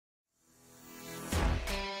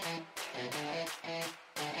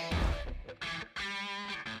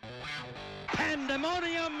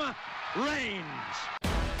pandemonium reigns.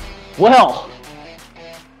 Well,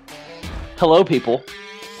 hello, people.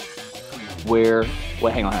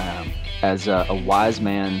 Hang on. As a wise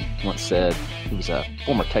man once said, he was a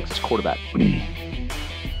former Texas quarterback.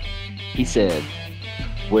 He said,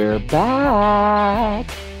 "We're back."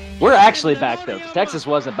 We're actually back, though. Texas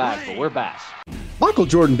wasn't back, but we're back. Michael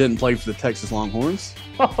Jordan didn't play for the Texas Longhorns.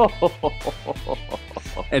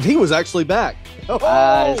 And he was actually back.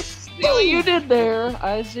 I see what you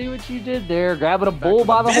did there. Grabbing a bull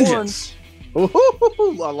by the horns. I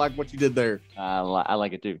like what you did there. I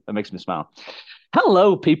like it too. That makes me smile.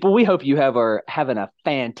 Hello, people. We hope you are having a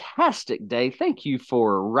fantastic day. Thank you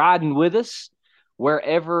for riding with us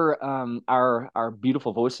wherever our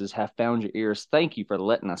beautiful voices have found your ears. Thank you for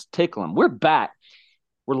letting us tickle them. We're back.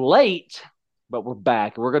 We're late, but we're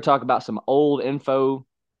back. We're going to talk about some old info.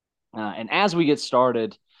 And as we get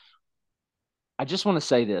started, I just want to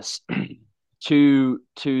say this to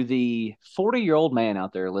the 40-year-old man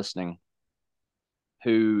out there listening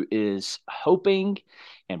who is hoping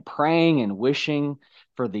and praying and wishing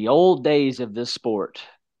for the old days of this sport.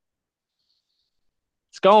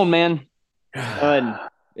 It's gone, man. Done.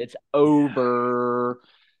 It's over.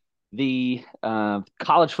 The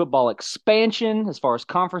college football expansion, as far as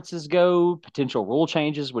conferences go, potential rule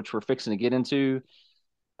changes, which we're fixing to get into.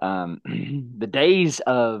 The days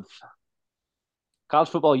of college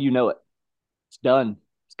football, you know it. It's done.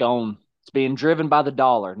 It's gone. It's being driven by the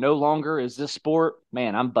dollar. No longer is this sport.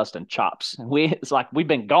 Man, I'm busting chops. It's like we've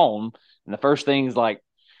been gone, and the first thing is like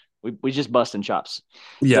we just busting chops.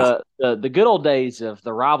 Yeah. The good old days of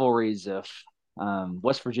the rivalries of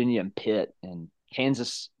West Virginia and Pitt and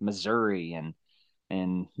Kansas, Missouri,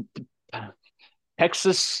 and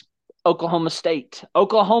Texas, Oklahoma State,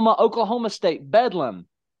 Oklahoma State, Bedlam.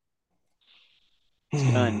 It's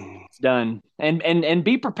done. It's done. And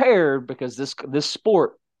be prepared, because this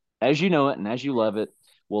sport, as you know it and as you love it,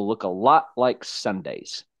 will look a lot like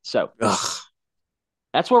Sundays. So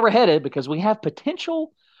that's where we're headed, because we have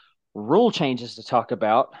potential rule changes to talk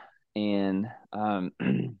about. And I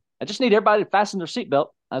just need everybody to fasten their seatbelt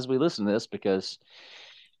as we listen to this, because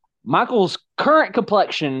Michael's current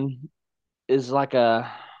complexion is like an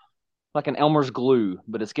Elmer's glue,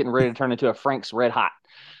 but it's getting ready to turn into a Frank's Red Hot.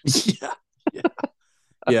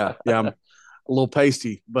 Yeah. I'm a little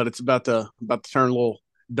pasty, but it's about to turn a little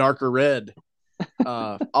darker red.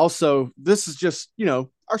 Also, this is just,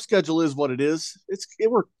 our schedule is what it is.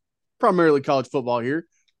 We're primarily college football here.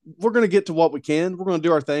 We're going to get to what we can. We're going to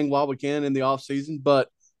do our thing while we can in the off season, but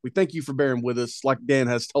we thank you for bearing with us. Like Dan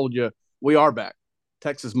has told you, we are back.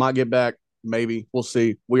 Texas might get back. Maybe. We'll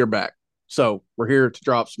see. We are back. So we're here to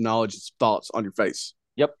drop some knowledge and some thoughts on your face.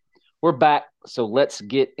 Yep. We're back. So let's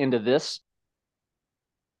get into this.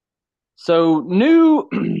 So new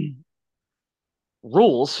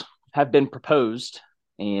rules have been proposed,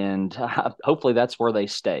 and hopefully that's where they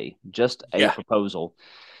stay. Just a proposal.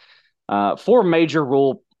 4 major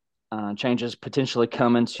rule changes potentially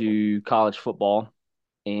coming to college football,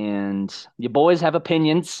 and you boys have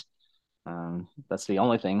opinions. That's the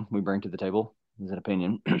only thing we bring to the table is an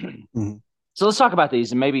opinion. Mm-hmm. So let's talk about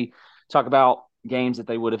these and maybe talk about games that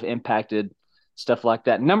they would have impacted, stuff like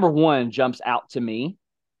that. Number 1 jumps out to me.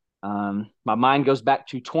 My mind goes back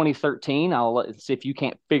to 2013. Let's see if you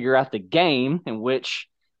can't figure out the game in which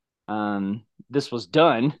this was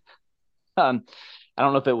done. I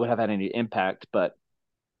don't know if it would have had any impact, but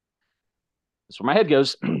that's where my head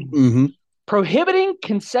goes. Mm-hmm. Prohibiting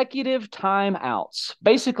consecutive timeouts.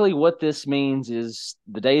 Basically, what this means is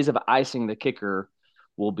the days of icing the kicker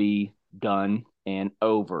will be done and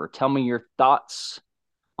over. Tell me your thoughts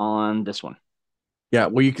on this one. Yeah,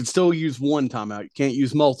 well, you can still use one timeout. You can't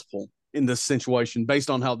use multiple in this situation based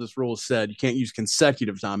on how this rule is said. You can't use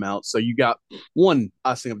consecutive timeouts. So you got one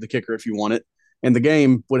icing of the kicker if you want it. And the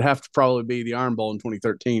game would have to probably be the Iron Bowl in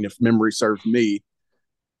 2013 if memory serves me.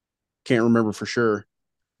 Can't remember for sure.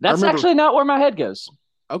 That's actually not where my head goes.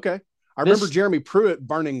 Okay. I remember Jeremy Pruitt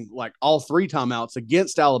burning like all 3 timeouts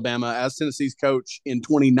against Alabama as Tennessee's coach in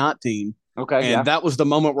 2019. Okay. And that was the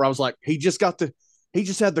moment where I was like, he just had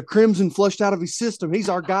the crimson flushed out of his system. He's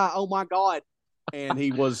our guy. Oh my God. And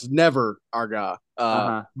he was never our guy.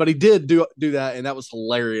 But he did do that. And that was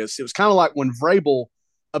hilarious. It was kind of like when Vrabel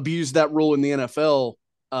abused that rule in the NFL,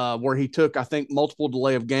 where he took, I think, multiple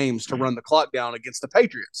delay of games to run the clock down against the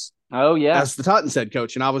Patriots. Oh yeah. As the Titans head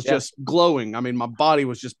coach. And I was just glowing. I mean, my body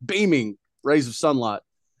was just beaming rays of sunlight.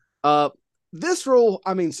 This rule,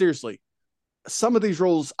 I mean, seriously, some of these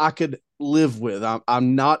rules I could live with.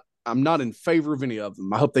 I'm not in favor of any of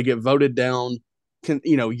them. I hope they get voted down,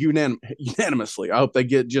 unanimously. I hope they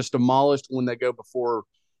get just demolished when they go before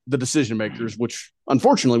the decision makers, which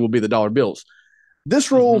unfortunately will be the dollar bills.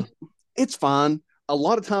 This rule, it's fine. A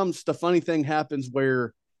lot of times the funny thing happens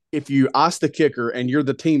where if you ice the kicker and you're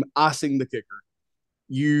the team icing the kicker,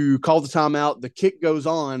 you call the timeout, the kick goes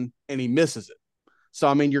on, and he misses it. So,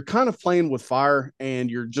 I mean, you're kind of playing with fire and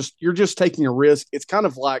you're just taking a risk. It's kind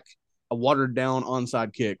of like a watered down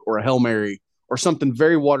onside kick or a Hail Mary or something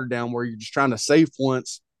very watered down where you're just trying to save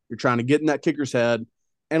points. You're trying to get in that kicker's head.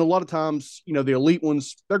 And a lot of times, you know, the elite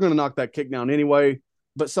ones, they're going to knock that kick down anyway.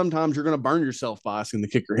 But sometimes you're going to burn yourself by asking the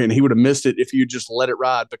kicker. And he would have missed it if you just let it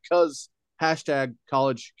ride because hashtag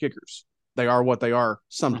college kickers. They are what they are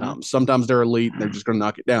sometimes. Sometimes they're elite and they're just going to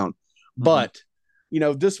knock it down. But, you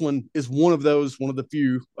know, this one is one of the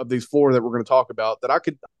few of these four that we're going to talk about that I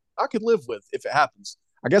could live with if it happens.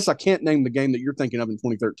 I guess I can't name the game that you're thinking of in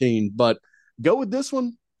 2013, but go with this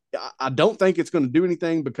one. I don't think it's going to do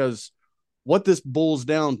anything because what this boils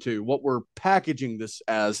down to, what we're packaging this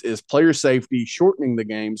as is player safety, shortening the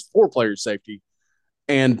games for player safety.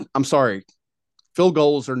 And I'm sorry, field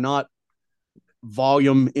goals are not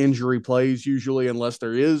volume injury plays usually unless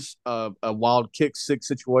there is a wild kick six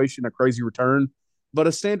situation, a crazy return. But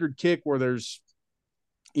a standard kick where there's,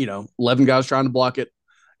 11 guys trying to block it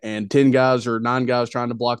and 10 guys or 9 guys trying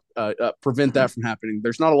to prevent that from happening.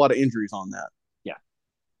 There's not a lot of injuries on that. Yeah.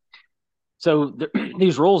 So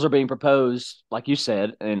these rules are being proposed, like you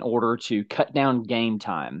said, in order to cut down game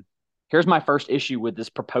time. Here's my first issue with this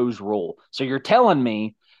proposed rule. So you're telling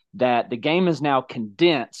me that the game is now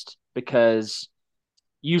condensed because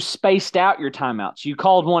you spaced out your timeouts. You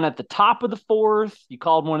called one at the top of the fourth, you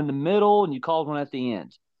called one in the middle, and you called one at the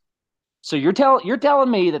end. So you're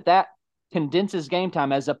telling me that condenses game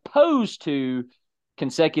time as opposed to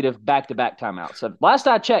consecutive back-to-back timeouts. So last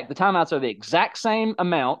I checked, the timeouts are the exact same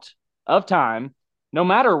amount of time, no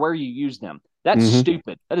matter where you use them. That's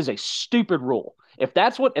stupid. That is a stupid rule. If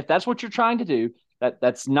that's what you're trying to do,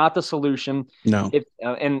 that's not the solution. No.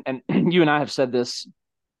 And you and I have said this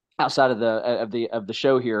outside of the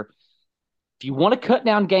show here. If you want to cut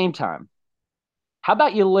down game time, how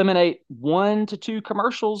about you eliminate 1 to 2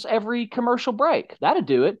 commercials every commercial break? That'd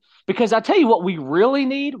do it. Because I tell you what we really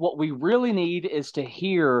need is to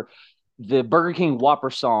hear the Burger King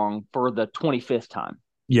Whopper song for the 25th time.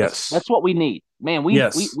 Yes. That's what we need. Man, we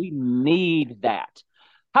need that.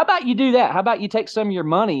 How about you do that? How about you take some of your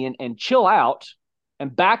money and chill out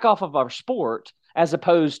and back off of our sport as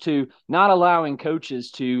opposed to not allowing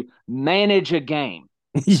coaches to manage a game?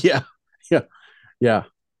 Yeah.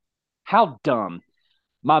 How dumb.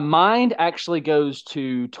 My mind actually goes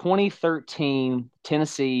to 2013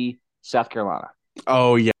 Tennessee, South Carolina.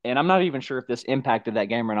 Oh, yeah. And I'm not even sure if this impacted that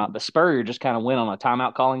game or not, but Spurrier just kind of went on a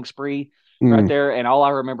timeout calling spree right there. And all I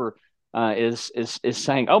remember is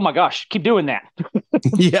saying, "Oh my gosh, keep doing that."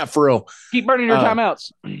 Yeah, for real. Keep burning your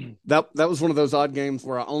timeouts. That was one of those odd games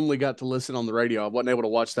where I only got to listen on the radio. I wasn't able to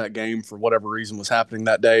watch that game for whatever reason was happening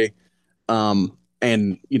that day.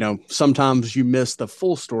 And sometimes you miss the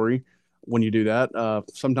full story when you do that.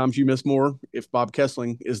 Sometimes you miss more if Bob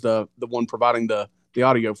Kessling is the one providing the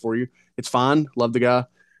audio for you. It's fine. Love the guy.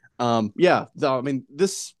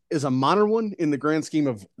 This is a minor one in the grand scheme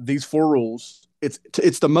of these 4 rules.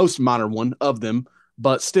 It's the most minor one of them,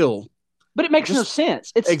 but still. But it makes no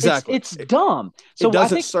sense. It's dumb. So it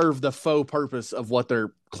doesn't serve the faux purpose of what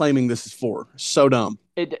they're claiming this is for. So dumb.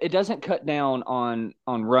 It doesn't cut down on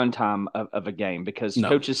runtime of a game because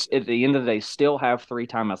coaches at the end of the day still have 3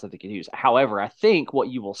 timeouts that they can use. However, I think what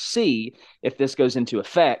you will see if this goes into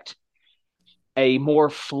effect, a more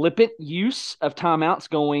flippant use of timeouts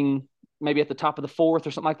going maybe at the top of the fourth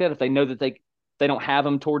or something like that. If they know that they don't have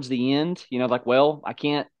them towards the end, I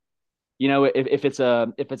can't. If it's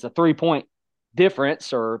a 3-point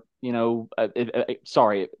difference, or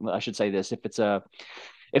sorry, I should say this: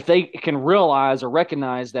 if they can realize or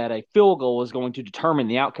recognize that a field goal is going to determine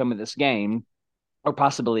the outcome of this game, or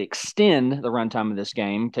possibly extend the runtime of this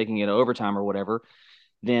game, taking it to overtime or whatever,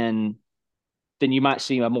 then you might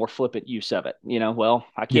see a more flippant use of it.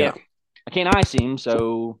 I can't ice him,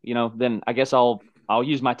 so then I guess I'll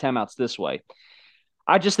use my timeouts this way.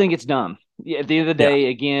 I just think it's dumb. At the end of the day,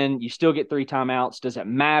 again, you still get 3 timeouts. Does it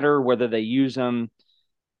matter whether they use them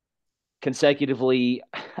consecutively?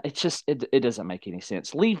 It's just it doesn't make any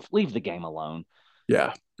sense. Leave the game alone.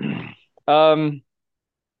 Yeah. Any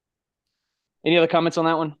other comments on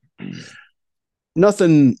that one?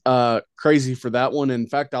 Nothing crazy for that one. In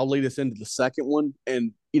fact, I'll lead us into the second one.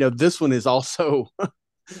 And, this one is also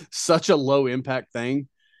such a low impact thing.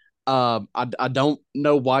 I don't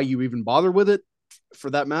know why you even bother with it, for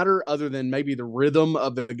that matter, other than maybe the rhythm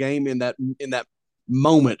of the game in that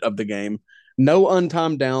moment of the game. no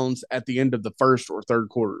untimed downs at the end of the first or third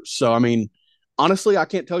quarters. So, I mean, honestly, I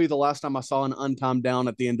can't tell you the last time I saw an untimed down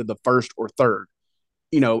at the end of the first or third.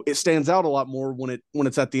 It stands out a lot more when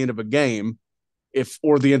it's at the end of a game, if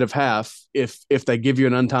or the end of half, if they give you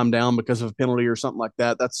an untimed down because of a penalty or something like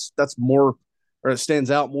that. That's more, or it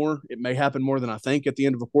stands out more. It may happen more than I think at the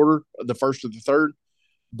end of a quarter, the first or the third.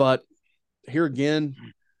 But here again,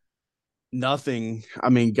 nothing. I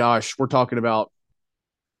mean, gosh, we're talking about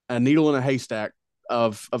a needle in a haystack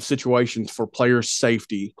of situations for player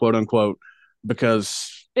safety, quote unquote,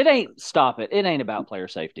 because It ain't stop it. It ain't about player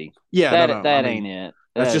safety. yeah, no, no. I That mean, ain't it.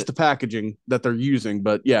 that's just the packaging that they're using.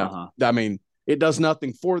 But yeah, I mean, it does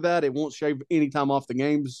nothing for that. It won't shave any time off the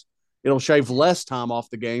games. It'll shave less time off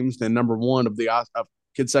the games than number one of the of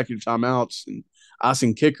consecutive timeouts and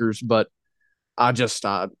icing kickers. But I just,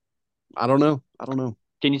 I don't know. I don't know.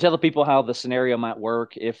 Can you tell the people how the scenario might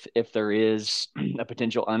work if there is a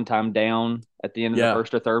potential untimed down at the end of the Yeah.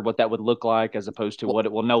 first or third, what that would look like as opposed to what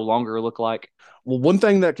it will no longer look like? Well, one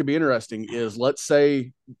thing that could be interesting is, let's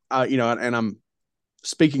say, and I'm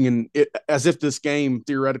speaking as if this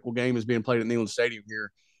theoretical game is being played at Neyland Stadium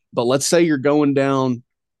here, but let's say you're going down,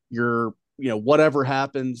 whatever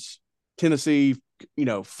happens, Tennessee,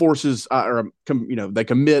 forces they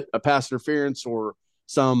commit a pass interference or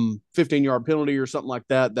some 15-yard penalty or something like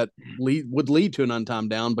that would lead to an untimed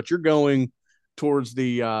down, but you're going towards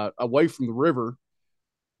the away from the river.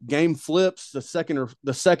 Game flips, the second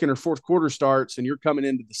or fourth quarter starts, and you're coming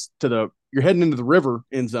into you're heading into the river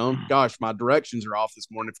end zone. Gosh, my directions are off this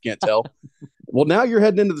morning if you can't tell. Well, now you're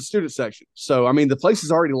heading into the student section. So, I mean, the place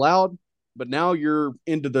is already loud, but now you're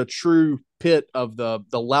into the true pit of the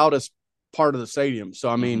loudest part of the stadium. So,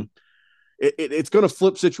 I mean, it's going to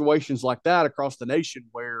flip situations like that across the nation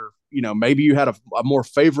where, maybe you had a more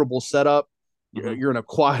favorable setup. You're in a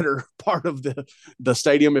quieter part of the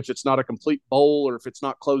stadium if it's not a complete bowl or if it's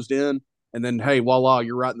not closed in. And then, hey, voila,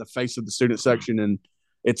 you're right in the face of the student section. And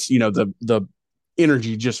it's, the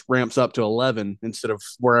energy just ramps up to 11 instead of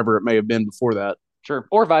wherever it may have been before that. Sure.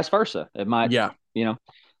 Or vice versa. It might, have the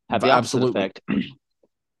opposite Absolutely. effect.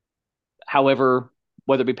 However,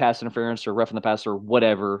 whether it be pass interference or roughing the passer or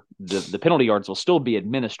whatever, the penalty yards will still be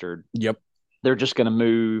administered. Yep. They're just going to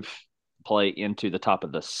move play into the top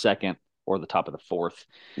of the second or the top of the fourth.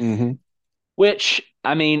 Mm-hmm. Which,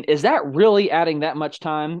 I mean, is that really adding that much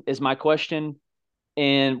time is my question.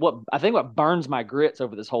 And what burns my grits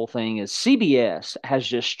over this whole thing is CBS has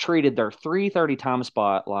just treated their 3:30 time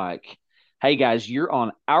spot like, hey guys, you're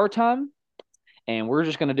on our time and we're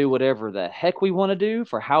just going to do whatever the heck we want to do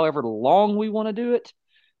for however long we want to do it.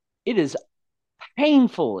 It is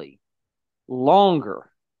painfully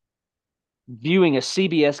longer viewing a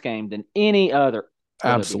CBS game than any other.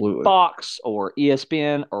 Absolutely. Fox or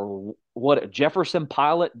ESPN or what, Jefferson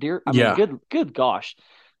Pilot, dear. I mean, good gosh.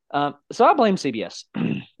 So I blame CBS.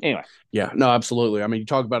 Anyway. Yeah, no, absolutely. I mean, you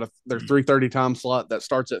talk about their 3:30 time slot that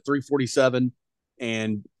starts at 3:47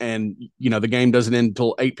 and the game doesn't end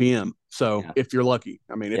until 8 p.m. So if you're lucky,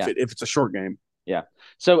 I mean, if it's a short game. Yeah.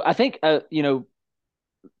 So I think,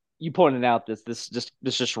 you pointed out this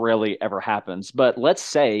just rarely ever happens, but let's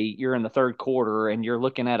say you're in the third quarter and you're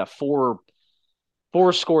looking at a four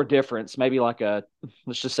score difference, maybe like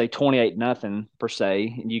let's just say 28-0 per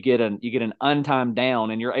se, and you get an untimed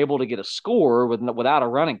down and you're able to get a score without a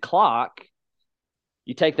running clock.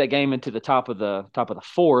 You take that game into the top of the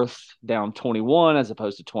fourth, down 21 as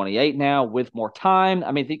opposed to 28 now with more time.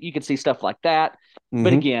 I mean, you could see stuff like that. Mm-hmm.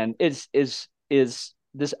 But again, is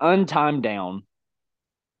this untimed down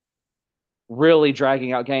really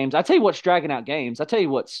dragging out games? I tell you what's dragging out games. I tell you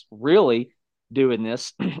what's really doing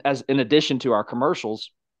this, as in addition to our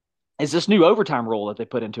commercials, is this new overtime rule that they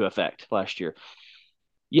put into effect last year.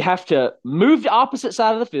 You have to move the opposite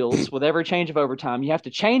side of the fields with every change of overtime. You have to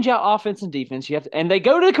change out offense and defense. And they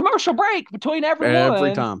go to the commercial break between every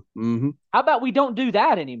time. Mm-hmm. How about we don't do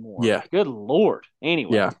that anymore? Yeah. Good Lord.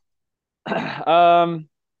 Anyway. Yeah.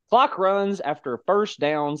 Clock runs after first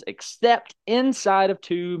downs, except inside of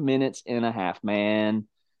 2 minutes and a half. Man,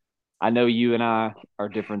 I know you and I are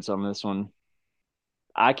different on this one.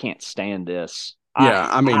 I can't stand this. Yeah,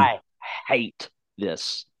 I hate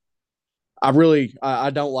this. I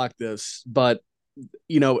don't like this, but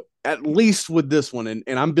at least with this one,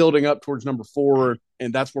 and I'm building up towards number 4,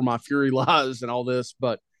 and that's where my fury lies and all this.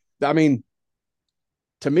 But I mean,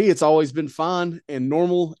 to me, it's always been fine and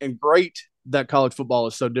normal and great that college football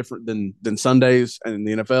is so different than Sundays and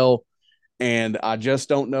the NFL. And I just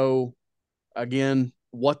don't know, again,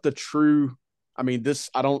 what the true, I mean, this,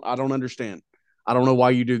 I don't understand. I don't know why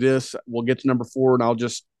you do this. We'll get to number 4 and I'll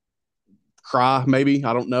just cry, maybe.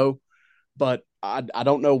 I don't know. But I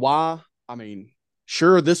don't know why. I mean,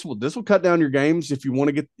 sure, this will cut down your games if you want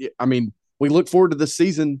to get. I mean, we look forward to this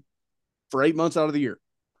season for 8 months out of the year,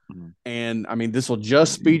 and I mean, this will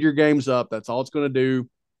just speed your games up. That's all it's going to do.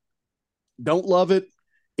 Don't love it.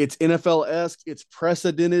 It's NFL esque. It's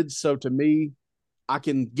precedented. So to me, I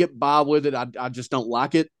can get by with it. I just don't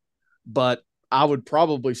like it. But I would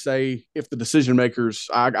probably say if the decision makers,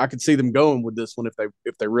 I could see them going with this one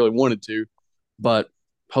if they really wanted to. But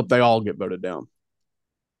hope they all get voted down.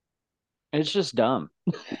 It's just dumb.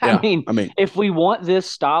 I Yeah, mean, I mean, if we want this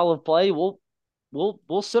style of play, we'll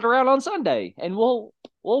sit around on Sunday and we'll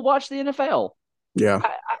watch the NFL. yeah,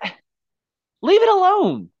 Leave it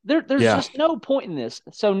alone. There's yeah. just no point in this.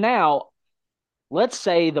 So now, let's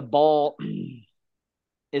say the ball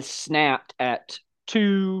is snapped at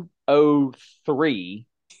 2:03,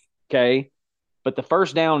 okay? But the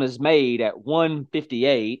first down is made at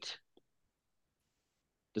 1:58.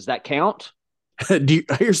 Does that count?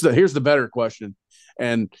 Here's the better question,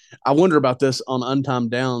 and I wonder about this on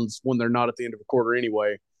untimed downs when they're not at the end of a quarter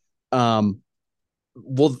anyway. Um,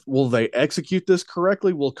 will they execute this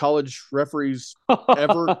correctly? Will college referees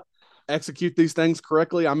ever execute these things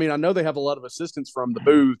correctly? I mean, I know they have a lot of assistance from the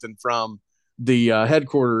booth and from the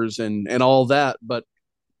headquarters and all that, but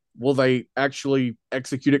will they actually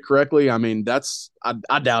execute it correctly? I mean,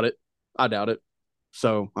 I doubt it. I doubt it.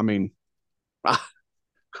 So, I mean, I,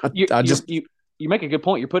 you I you just you you make a good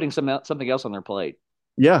point. You're putting something else on their plate.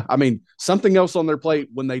 yeah, I mean, something else on their plate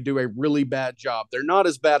when they do a really bad job. They're not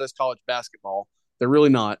as bad as college basketball. They're really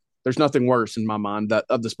not. There's nothing worse in my mind that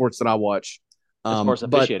of the sports that I watch. As far as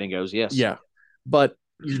But officiating goes, yes. yeah, but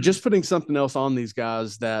you're just putting something else on these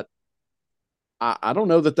guys that I don't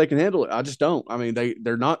know that they can handle it. I just don't. I mean,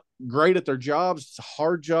 they're not great at their jobs. It's a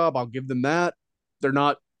hard job. I'll give them that. They're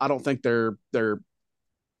not. I don't think they're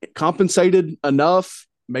compensated enough.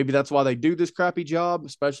 Maybe that's why they do this crappy job,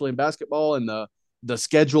 especially in basketball and the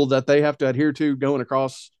schedule that they have to adhere to going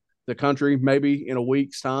across the country, maybe in a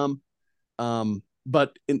week's time.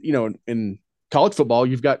 But in college football,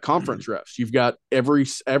 you've got conference refs. You've got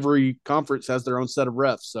every conference has their own set of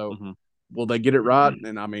refs. So will they get it right?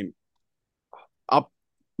 And I mean,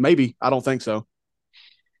 maybe. I don't think so.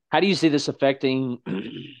 How do you see this affecting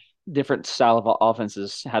different style of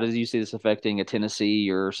offenses? How do you see this affecting a Tennessee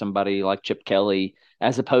or somebody like Chip Kelly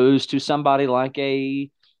as opposed to somebody like a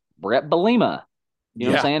Brett Bielema? You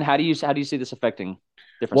know what I'm saying? How do you see this affecting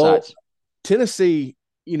different sides? Tennessee,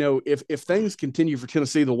 if things continue for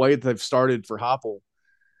Tennessee the way that they've started for Heupel,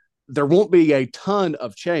 there won't be a ton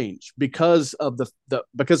of change because of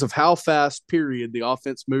because of how fast period the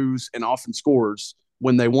offense moves and often scores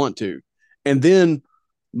when they want to, and then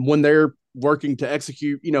when they're working to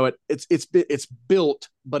execute, it's built,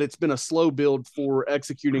 but it's been a slow build for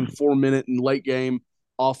executing 4 minute and late game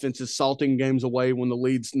offenses, salting games away when the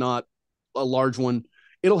lead's not a large one.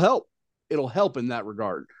 It'll help. It'll help in that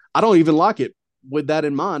regard. I don't even like it with that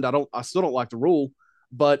in mind. I still don't like the rule,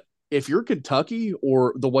 but if you're Kentucky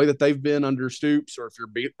or the way that they've been under Stoops, or if you're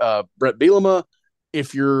Brett Bielema,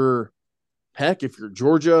 if you're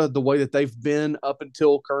Georgia, the way that they've been up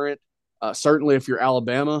until current, certainly if you're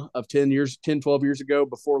Alabama of 10, 12 years ago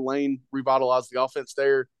before Lane revitalized the offense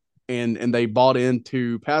there and they bought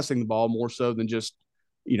into passing the ball more so than just,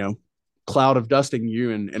 cloud of dusting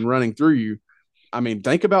you and running through you. I mean,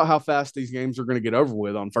 think about how fast these games are going to get over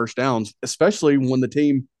with on first downs, especially when the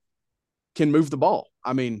team can move the ball.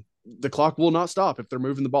 I mean, the clock will not stop if they're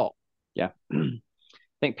moving the ball. Yeah. I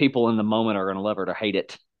think people in the moment are going to love it or hate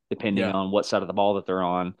it, depending on what side of the ball that they're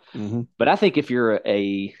on. But I think if you're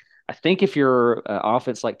an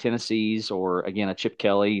offense like Tennessee's, or again, a Chip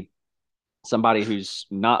Kelly, somebody who's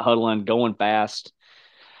not huddling, going fast,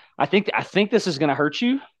 I think this is going to hurt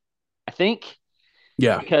you. I think.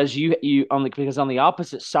 Yeah. Because because on the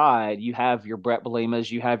opposite side, you have your Brett Bielemas,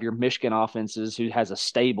 you have your Michigan offenses, who has a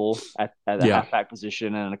stable at the halfback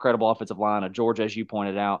position and an incredible offensive line, of Georgia, as you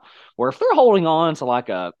pointed out, where if they're holding on to like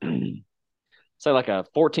a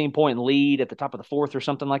 14-point lead at the top of the fourth or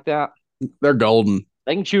something like that, they're golden.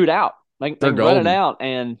 They can chew it out. They can run it out,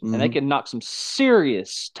 and they can knock some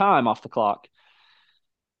serious time off the clock.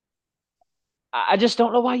 I just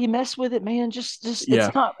don't know why you mess with it, man.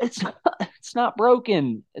 It's not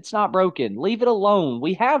broken. It's not broken. Leave it alone.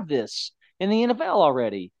 We have this in the NFL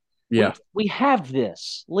already. Yeah. We have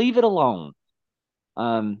this. Leave it alone.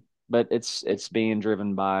 But it's being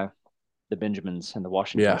driven by the Benjamins and the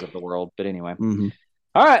Washingtons of the world. But anyway.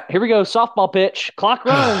 All right, here we go. Softball pitch. Clock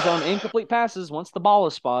runs on incomplete passes once the ball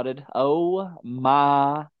is spotted. Oh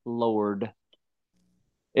my Lord.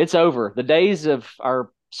 It's over. The days of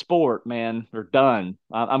our sport, man, are done.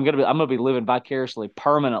 I'm gonna be living vicariously,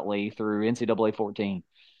 permanently through NCAA 14.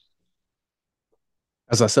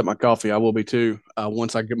 As I sip my coffee, I will be too.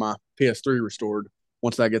 Once I get my PS3 restored,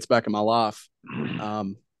 once that gets back in my life.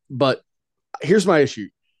 But here's my issue: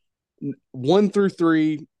 1 through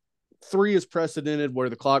 3, 3 is precedented where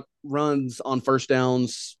the clock runs on first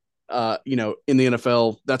downs. In the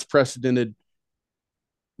NFL, that's precedented.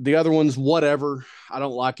 The other ones, whatever. I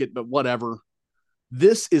don't like it, but whatever.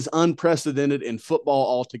 This is unprecedented in football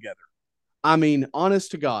altogether. I mean,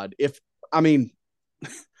 honest to God, I mean,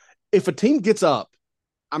 if a team gets up,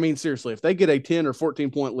 I mean, seriously, if they get a 10 or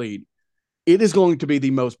 14-point lead, it is going to be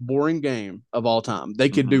the most boring game of all time. They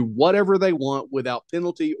can do whatever they want without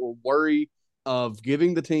penalty or worry of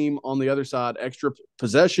giving the team on the other side extra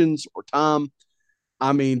possessions or time.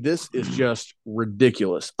 I mean, this is just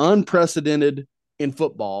ridiculous, unprecedented in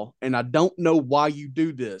football. And I don't know why you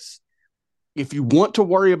do this. If you want to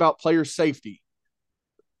worry about player safety,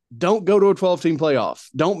 don't go to a 12-team playoff.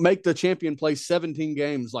 Don't make the champion play 17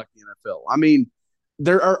 games like the NFL. I mean,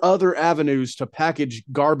 there are other avenues to package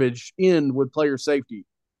garbage in with player safety,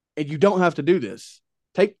 and you don't have to do this.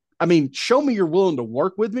 Show me you're willing to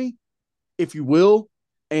work with me, if you will,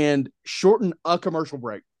 and shorten a commercial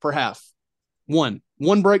break per half. One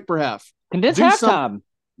break per half. Condense halftime.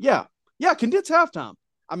 Yeah, condense halftime.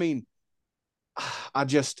 I mean,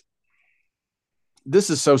 this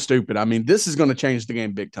is so stupid. I mean, this is going to change the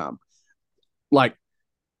game big time.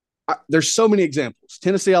 There's so many examples.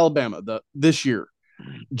 Tennessee, Alabama, this year.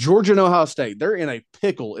 Georgia and Ohio State, they're in a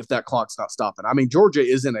pickle if that clock's not stopping. I mean, Georgia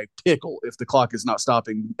is in a pickle if the clock is not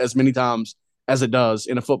stopping as many times as it does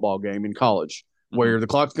in a football game in college, where the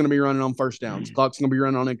clock's going to be running on first downs, the clock's going to be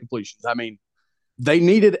running on incompletions. I mean, they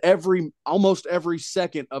needed almost every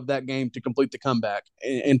second of that game to complete the comeback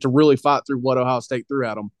and to really fight through what Ohio State threw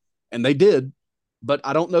at them. And they did, but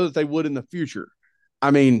I don't know that they would in the future. I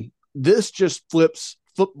mean, this just flips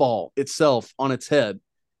football itself on its head.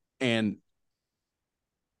 And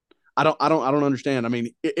I don't understand. I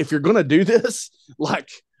mean, if you're going to do this,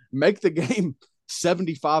 make the game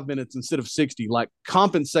 75 minutes instead of 60,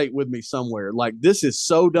 compensate with me somewhere. This is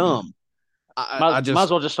so dumb. Might as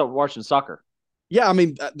well just start watching soccer. Yeah. I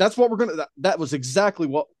mean, that's what that was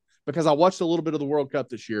exactly because I watched a little bit of the World Cup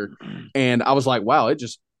this year and I was like, wow, it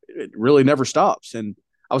really never stops. And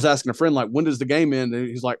I was asking a friend, when does the game end? And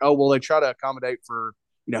he's like, oh, well, they try to accommodate for,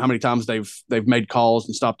 how many times they've made calls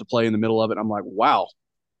and stopped to play in the middle of it. I'm like, wow.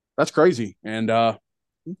 That's crazy, and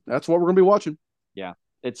that's what we're gonna be watching. Yeah,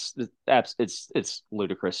 it's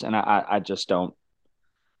ludicrous, and I just don't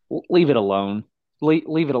leave it alone.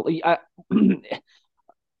 Leave it alone.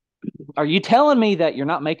 Are you telling me that you're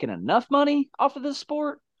not making enough money off of this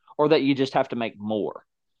sport, or that you just have to make more?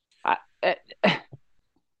 I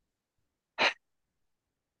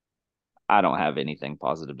don't have anything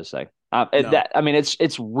positive to say. No.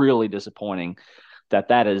 It's really disappointing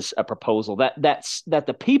that is a proposal that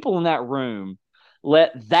the people in that room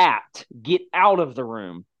let that get out of the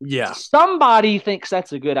room. Yeah. Somebody thinks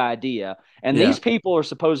that's a good idea. And these people are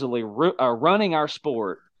supposedly running our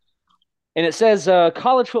sport. And it says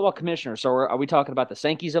college football commissioners. So are we talking about the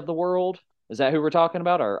Sankeys of the world? Is that who we're talking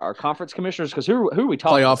about? Our conference commissioners? Because who are we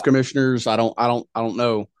talking about? Playoff commissioners. I don't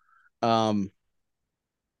know.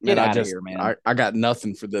 Get out of here, man. I got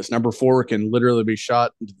nothing for this. Number 4 can literally be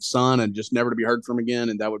shot into the sun and just never to be heard from again.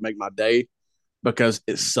 And that would make my day because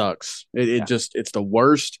it sucks. It's the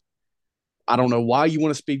worst. I don't know why you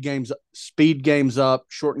want to speed games up,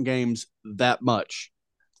 shorten games that much.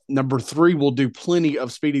 Number 3 will do plenty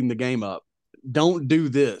of speeding the game up. Don't do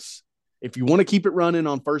this. If you want to keep it running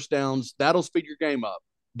on first downs, that'll speed your game up.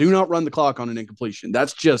 Do not run the clock on an incompletion.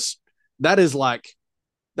 That's just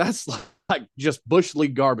Bush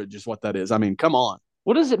League garbage is what that is. I mean, come on.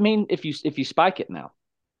 What does it mean if you spike it now?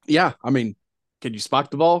 Yeah, I mean, can you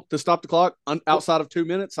spike the ball to stop the clock outside of 2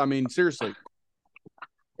 minutes? I mean, seriously. I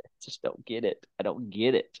just don't get it. I don't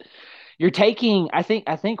get it. You're taking I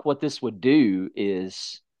think what this would do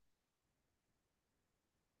is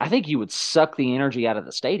I think you would suck the energy out of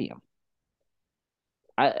the stadium.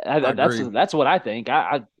 That's what I think.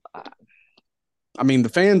 I mean, the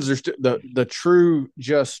fans are the true,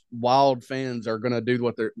 just wild fans are going to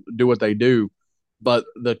do what they do, but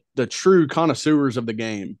the true connoisseurs of the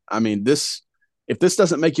game. I mean, if this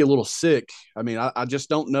doesn't make you a little sick, I mean, I just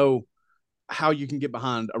don't know how you can get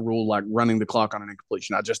behind a rule like running the clock on an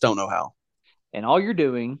incompletion. I just don't know how. And all you're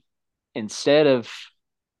doing, instead of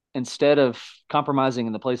compromising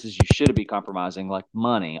in the places you should be compromising, like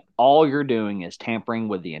money, all you're doing is tampering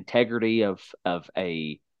with the integrity of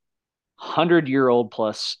a 100-year-old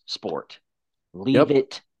plus sport. Leave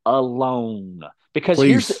it alone. Because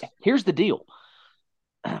here's the deal.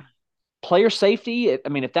 Player safety, I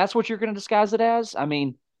mean, if that's what you're going to disguise it as, I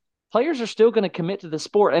mean, players are still going to commit to the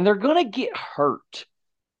sport, and they're going to get hurt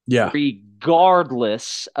Yeah.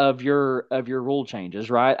 regardless of your rule changes,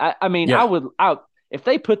 right? I mean, Yeah. if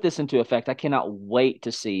they put this into effect, I cannot wait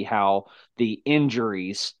to see how the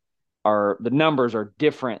numbers are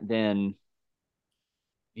different than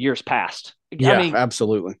years past. I Yeah, mean,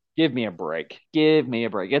 absolutely. give me a break. Give me a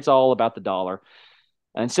break. It's all about the dollar.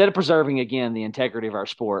 Instead of preserving again the integrity of our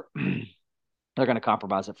sport, they're going to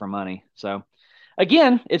compromise it for money. So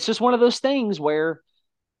again, it's just one of those things where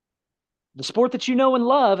the sport that you know and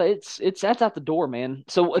love, it's that's out the door, man.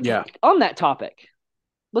 So Yeah. on that topic,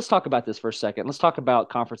 let's talk about this for a second. Let's talk about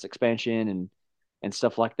conference expansion and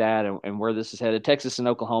stuff like that, and where this is headed. Texas and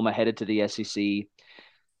Oklahoma headed to the SEC,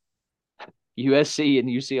 USC and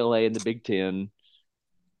UCLA in the Big Ten.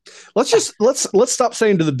 Let's stop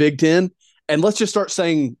saying to the Big Ten, and let's just start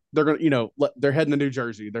saying they're going to, they're heading to New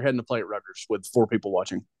Jersey. They're heading to play at Rutgers with 4 people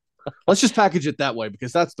watching. Let's just package it that way,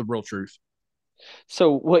 because that's the real truth.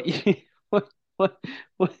 So what you what what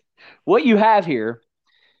what you have here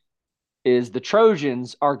is the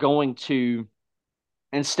Trojans are going to,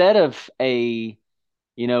 instead of a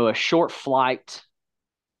short flight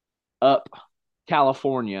up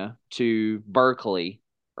California to Berkeley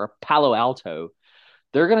or Palo Alto,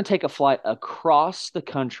 they're going to take a flight across the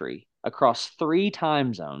country, across 3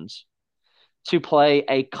 time zones, to play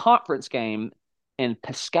a conference game in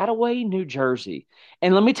Piscataway, New Jersey.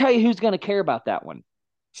 And let me tell you who's going to care about that one.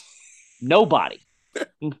 Nobody.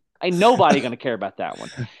 Ain't nobody going to care about that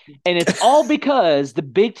one. And it's all because the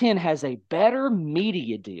Big Ten has a better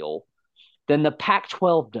media deal than the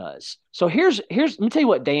Pac-12 does. So here's let me tell you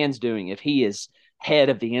what Dan's doing if he is head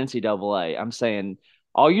of the NCAA. I'm saying,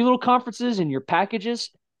 all you little conferences and your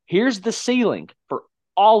packages, here's the ceiling for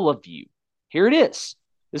all of you. Here it is.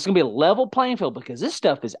 This is going to be a level playing field, because this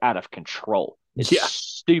stuff is out of control. It's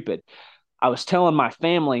stupid. I was telling my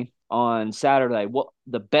family on Saturday, well,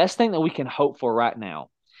 the best thing that we can hope for right now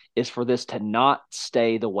is for this to not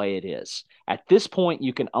stay the way it is. At this point,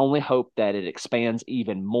 you can only hope that it expands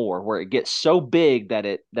even more, where it gets so big that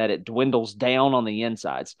it dwindles down on the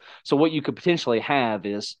insides. So what you could potentially have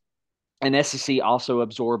is an SEC also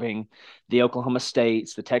absorbing the Oklahoma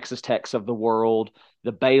States, the Texas Techs of the world,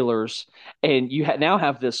 the Baylors, and you now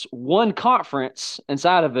have this one conference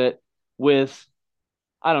inside of it with,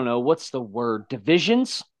 I don't know, what's the word,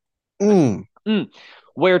 divisions? Mm.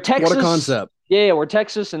 Where Texas, what a concept. Yeah, where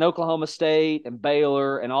Texas and Oklahoma State and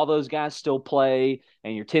Baylor and all those guys still play,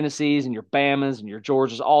 and your Tennessees and your Bamas and your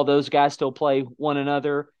Georgias, all those guys still play one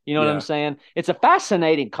another. You know what I'm saying? It's a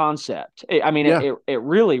fascinating concept. It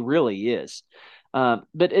really, really is. But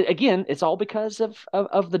again, it's all because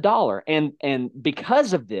of the dollar, and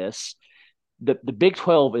because of this, the Big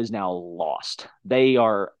 12 is now lost. They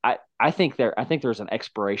are. I think there's an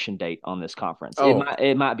expiration date on this conference. Oh.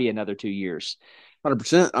 It might be another 2 years.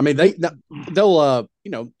 100%. I mean,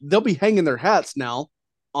 they'll be hanging their hats now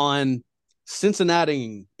on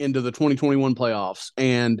Cincinnati into the 2021 playoffs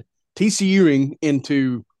and TCUing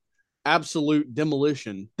into absolute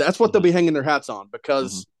demolition. That's what they'll be hanging their hats on,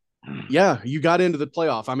 because you got into the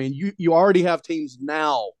playoff. I mean, you already have teams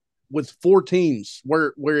now with 4 teams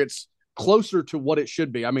where it's closer to what it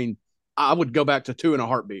should be. I mean, I would go back to 2 in a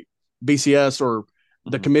heartbeat. BCS or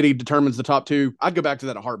the committee determines the top 2. I'd go back to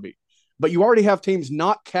that in a heartbeat. But you already have teams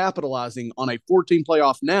not capitalizing on a 14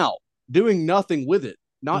 playoff now, doing nothing with it,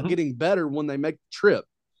 not getting better when they make the trip.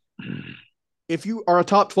 If you are a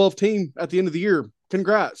top 12 team at the end of the year,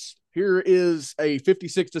 congrats. Here is a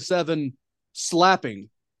 56-7 slapping.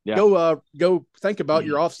 Yeah. Go think about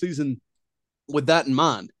your offseason with that in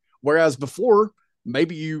mind. Whereas before,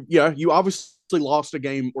 maybe you obviously lost a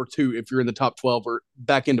game or 2 if you're in the top 12 or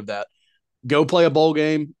back end of that. Go play a bowl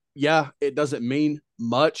game. Yeah, it doesn't mean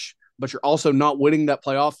much, but you're also not winning that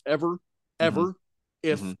playoff ever.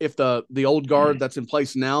 If the old guard that's in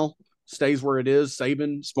place now stays where it is,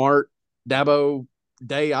 Saban, Smart, Dabo,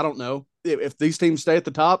 Day, I don't know. If these teams stay at the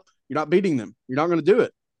top, you're not beating them. You're not going to do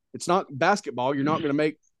it. It's not basketball. You're not going to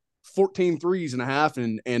make 14 threes and a half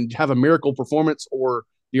and have a miracle performance, or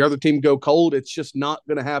the other team go cold. It's just not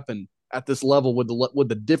going to happen at this level with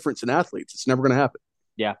the difference in athletes. It's never going to happen.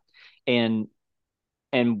 Yeah. And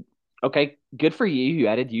okay, good for you. You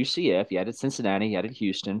added UCF, you added Cincinnati, you added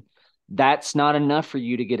Houston. That's not enough for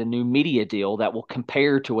you to get a new media deal that will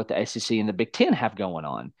compare to what the SEC and the Big Ten have going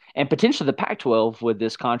on, and potentially the Pac-12 with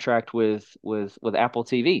this contract with Apple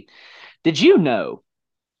TV. Did you know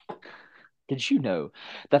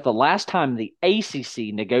that the last time the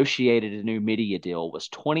ACC negotiated a new media deal was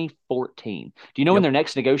 2014? Do you know when their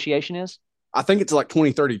next negotiation is? I think it's like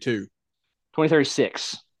 2032.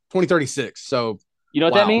 2036. 2036. So you know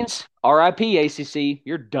what that means? RIP ACC,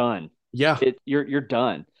 you're done. Yeah. You're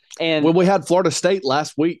done. And when we had Florida State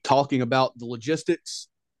last week talking about the logistics,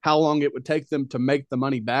 how long it would take them to make the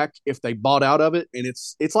money back if they bought out of it, and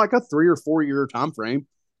it's like a 3 or 4 year time frame.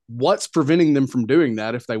 What's preventing them from doing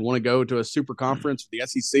that if they want to go to a super conference with the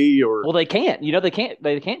SEC or? Well, they can't.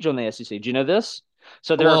 They can't join the SEC. Do you know this?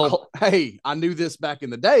 So hey, I knew this back in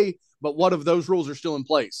the day, but what if those rules are still in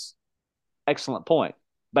place? Excellent point.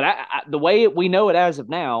 But the way we know it as of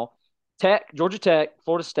now, Georgia Tech,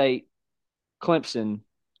 Florida State, Clemson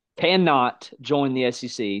cannot join the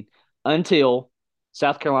SEC until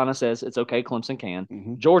South Carolina says it's okay, Clemson can.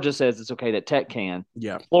 Mm-hmm. Georgia says it's okay that Tech can.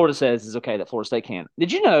 Yeah. Florida says it's okay that Florida State can.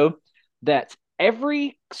 Did you know that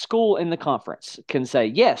every school in the conference can say,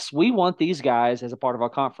 yes, we want these guys as a part of our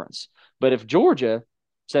conference. But if Georgia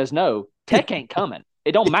says no, Tech ain't coming.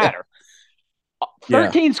 It don't matter.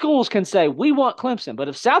 13 schools can say, we want Clemson. But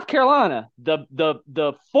if South Carolina,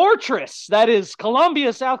 the fortress that is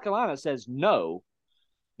Columbia, South Carolina, says no,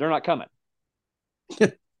 they're not coming.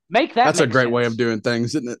 That's a great way of doing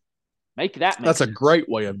things, isn't it? That's a great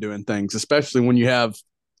way of doing things, especially when you have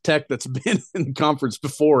Tech that's been in the conference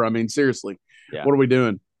before. I mean, seriously, What are we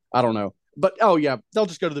doing? I don't know. But, they'll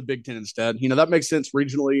just go to the Big Ten instead. That makes sense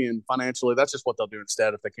regionally and financially. That's just what they'll do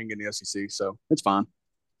instead if they can get in the SEC. So it's fine.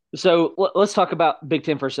 So let's talk about Big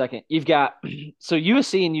Ten for a second. You've got – so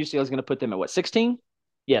USC and UCLA is going to put them at what, 16?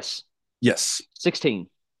 Yes. 16.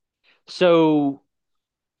 So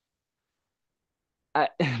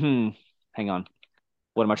hang on.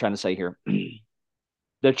 What am I trying to say here?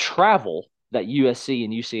 The travel that USC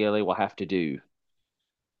and UCLA will have to do.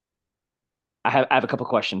 I have a couple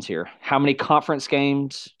questions here. How many conference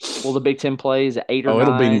games will the Big Ten play? Is it 8 or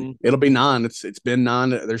 9? It'll be 9. It's been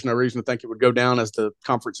 9. There's no reason to think it would go down as the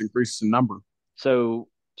conference increases in number. So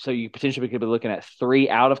you potentially could be looking at 3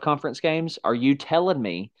 out of conference games. Are you telling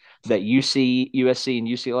me that USC, and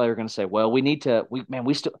UCLA are going to say, well,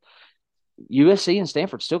 we still USC and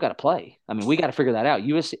Stanford still got to play. I mean, we got to figure that out.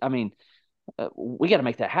 We got to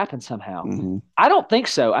make that happen somehow. Mm-hmm. I don't think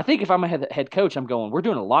so. I think if I'm a head coach, I'm going, we're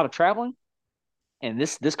doing a lot of traveling, and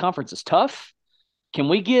this conference is tough. Can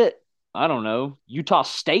we get, I don't know, Utah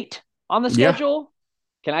State on the schedule?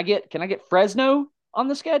 Can I get Fresno on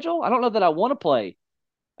the schedule? I don't know that I want to play.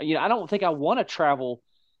 I don't think I want to travel,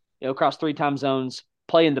 across 3 time zones,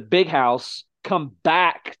 play in the big house, come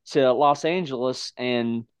back to Los Angeles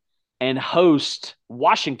and host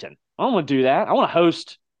Washington. I don't want to do that. I want to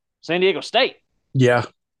host San Diego State. Yeah.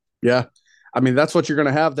 I mean, that's what you're going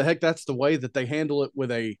to have. The heck, that's the way that they handle it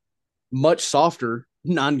with a much softer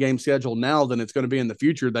 9-game schedule now than it's going to be in the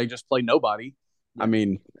future. They just play nobody. I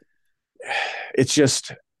mean, it's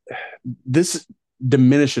just this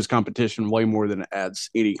diminishes competition way more than it adds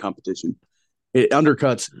any competition. It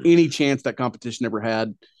undercuts any chance that competition ever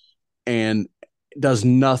had and does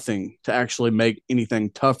nothing to actually make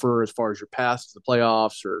anything tougher as far as your path to the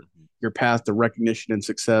playoffs or your path to recognition and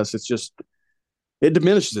success. It's just, it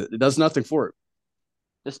diminishes it. It does nothing for it.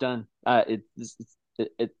 It's done.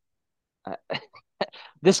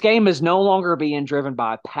 This game is no longer being driven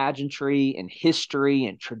by pageantry and history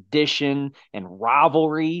and tradition and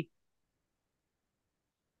rivalry.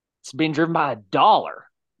 It's being driven by $1.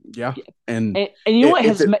 Yeah, and you know what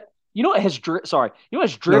has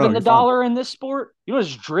driven the dollar in this sport? You know what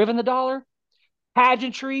has driven the dollar?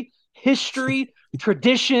 Pageantry, history,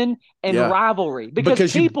 tradition, and rivalry.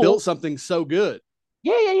 Because people you built something so good.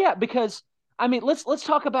 Yeah. Because I mean, let's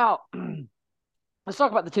talk about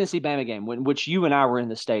the Tennessee-Bama game in which you and I were in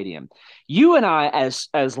the stadium. You and I,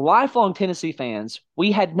 as lifelong Tennessee fans,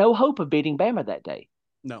 we had no hope of beating Bama that day.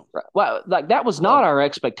 No. Well, that was not our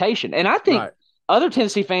expectation. And I think other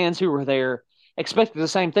Tennessee fans who were there expected the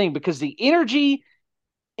same thing because the energy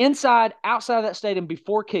outside of that stadium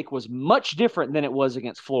before kick was much different than it was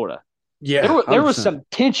against Florida. Yeah. There was some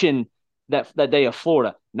tension that day of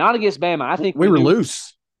Florida, not against Bama. I think we were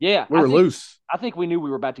loose. Yeah. We were loose. I think we knew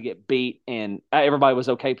we were about to get beat and everybody was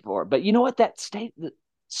okay for it. But you know what? That state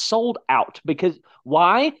sold out because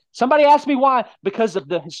why? Somebody asked me why. Because of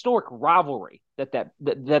the historic rivalry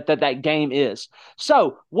that game is.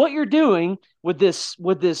 So what you're doing with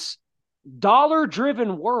this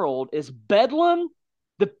dollar-driven world is Bedlam.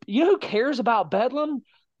 You know who cares about Bedlam?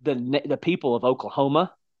 The people of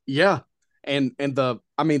Oklahoma. Yeah, and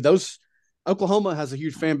those Oklahoma has a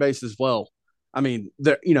huge fan base as well. I mean,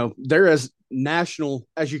 they're as national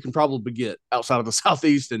as you can probably get outside of the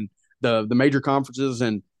Southeast and the major conferences,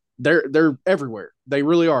 and they're everywhere. They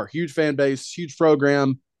really are huge fan base, huge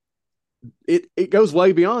program. It goes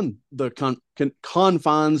way beyond the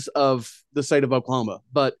confines of the state of Oklahoma.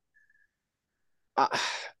 But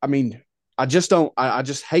I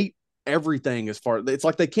just hate everything as far. It's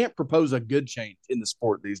like they can't propose a good change in the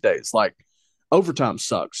sport these days. Like overtime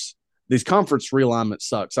sucks. These conference realignment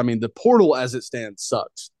sucks. I mean, the portal as it stands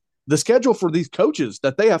sucks. The schedule for these coaches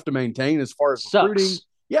that they have to maintain as far as recruiting. Sucks.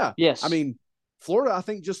 Yeah. Yes. I mean, Florida, I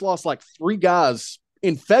think, just lost like 3 guys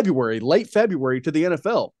in February, late February, to the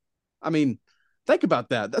NFL. I mean, think about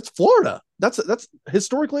that. That's Florida. That's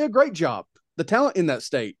historically a great job. The talent in that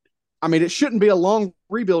state. I mean, it shouldn't be a long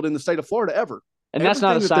rebuild in the state of Florida ever. And that's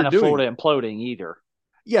not a sign of Florida imploding either.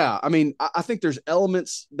 Yeah, I mean, I think there's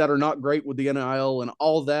elements that are not great with the NIL and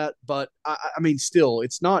all that, but I mean, still,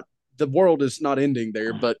 it's not, the world is not ending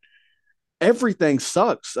there, but everything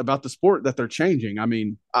sucks about the sport that they're changing. I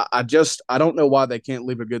mean, I don't know why they can't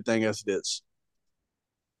leave a good thing as it is.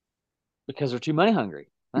 Because they're too money hungry.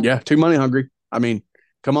 Huh? Yeah, too money hungry. I mean,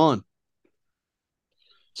 come on.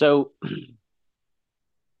 So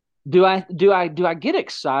do I get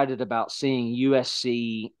excited about seeing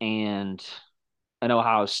USC and an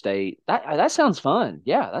Ohio State? That sounds fun.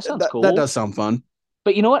 Yeah, that sounds cool. That does sound fun.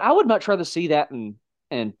 But you know what? I would much rather see that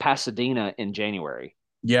in Pasadena in January.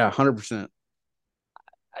 Yeah, 100%.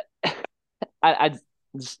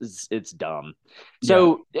 It's dumb.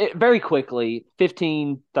 So very quickly,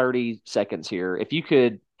 15, 30 seconds here. If you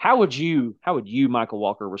could, how would you, Michael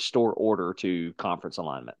Walker, restore order to conference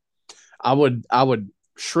alignment? I would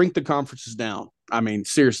shrink the conferences down. I mean,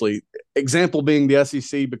 seriously, example being the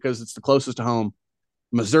SEC, because it's the closest to home.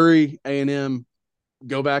 Missouri, A&M,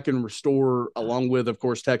 go back and restore, along with, of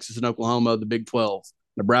course, Texas and Oklahoma, the Big 12.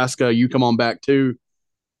 Nebraska, you come on back too.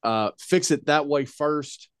 Fix it that way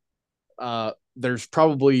first. There's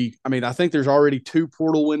probably, I mean, I think there's already 2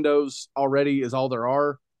 portal windows already is all there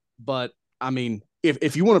are. But, I mean,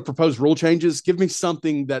 if you want to propose rule changes, give me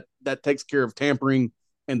something that takes care of tampering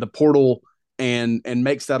and the portal and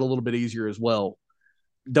makes that a little bit easier as well.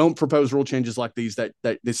 Don't propose rule changes like these, that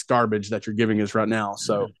this garbage that you're giving us right now.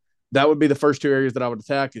 So that would be the first 2 areas that I would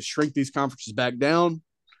attack, is shrink these conferences back down,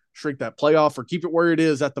 shrink that playoff, or keep it where it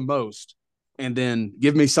is at the most. And then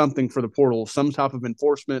give me something for the portal, some type of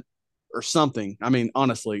enforcement or something. I mean,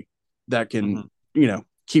 honestly, that can,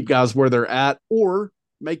 keep guys where they're at, or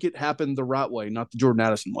make it happen the right way, not the Jordan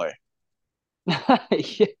Addison way.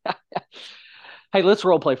 Yeah. Hey, let's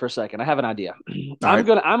role play for a second. I have an idea. I'm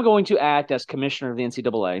going to act as commissioner of the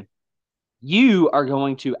NCAA. You are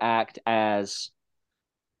going to act as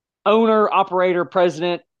owner, operator,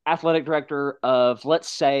 president, athletic director of, let's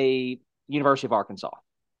say, University of Arkansas.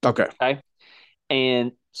 Okay.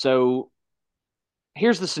 And so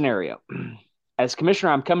here's the scenario. As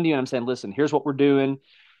commissioner, I'm coming to you and I'm saying, listen, here's what we're doing.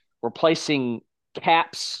 We're placing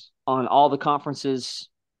caps on all the conferences.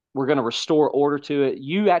 We're going to restore order to it.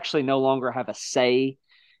 You actually no longer have a say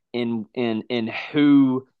in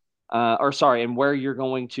who, in where you're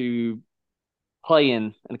going to play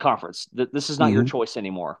in the conference. This is not your choice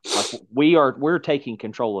anymore. Like, we're taking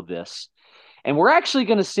control of this, and we're actually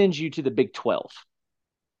going to send you to the Big 12.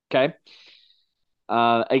 Okay.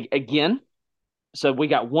 Again, so we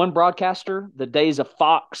got one broadcaster. The days of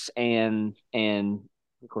Fox and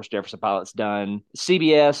of course Jefferson Pilot's done.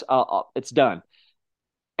 CBS, it's done.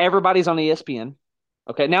 Everybody's on ESPN.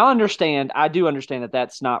 Okay. Now I do understand that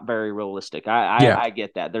that's not very realistic. I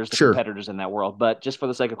get that. There's the competitors in that world, but just for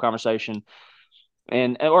the sake of conversation,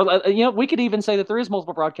 we could even say that there is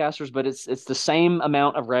multiple broadcasters, but it's the same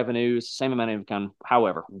amount of revenue, it's the same amount of income.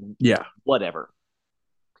 However, whatever.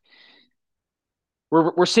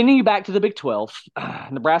 We're sending you back to the Big 12.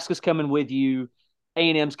 Nebraska's coming with you.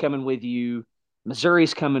 A&M's coming with you.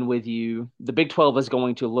 Missouri's coming with you. The Big 12 is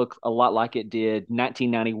going to look a lot like it did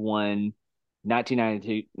 1991,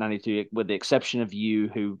 1992, 92, with the exception of you,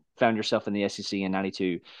 who found yourself in the SEC in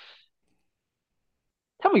 92.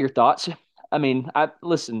 Tell me your thoughts. I mean,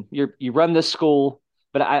 listen, you run this school,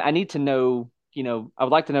 but I need to know, I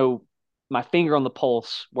would like to know my finger on the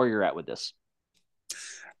pulse where you're at with this.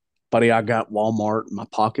 Buddy, I got Walmart in my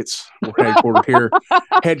pockets. We're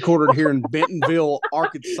headquartered here in Bentonville,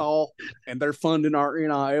 Arkansas, and they're funding our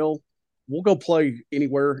NIL. We'll go play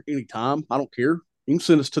anywhere, anytime. I don't care. You can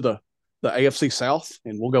send us to the AFC South,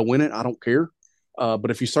 and we'll go win it. I don't care. But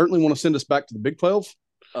if you certainly want to send us back to the Big 12,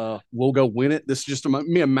 we'll go win it. This is just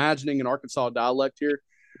me imagining an Arkansas dialect here.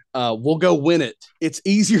 We'll go win it. It's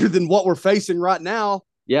easier than what we're facing right now.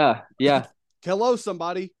 Yeah. Hello,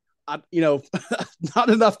 somebody. Not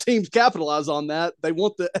enough teams capitalize on that. They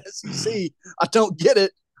want the SEC. I don't get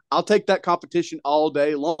it. I'll take that competition all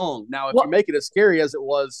day long. Now, if you make it as scary as it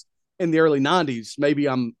was in the early 90s, maybe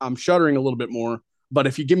I'm shuddering a little bit more. But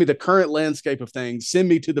if you give me the current landscape of things, send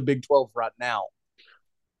me to the Big 12 right now.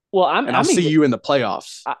 Well, and I'll see you in the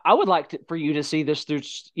playoffs. I would like for you to see this through,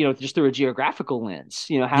 just through a geographical lens.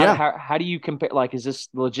 Yeah. How do you compare? Like, is this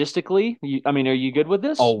logistically? I mean, are you good with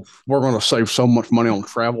this? Oh, we're going to save so much money on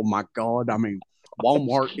travel. My God. I mean,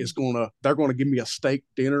 Walmart they're going to give me a steak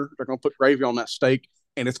dinner. They're going to put gravy on that steak,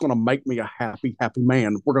 and it's going to make me a happy, happy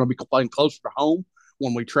man. We're going to be playing closer to home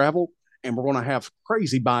when we travel, and we're going to have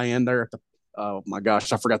crazy buy-in there at the, oh my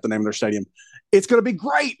gosh, I forgot the name of their stadium. It's going to be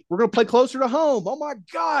great. We're going to play closer to home. Oh my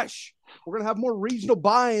gosh. We're going to have more regional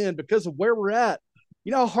buy-in because of where we're at.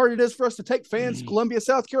 You know how hard it is for us to take fans to Columbia,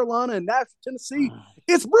 South Carolina, and Nashville, Tennessee?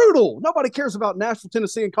 It's brutal. Nobody cares about Nashville,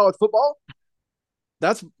 Tennessee in college football.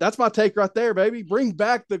 That's my take right there, baby. Bring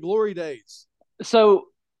back the glory days. So,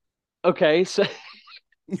 okay. So,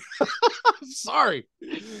 sorry.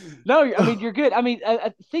 No, I mean, you're good. I mean,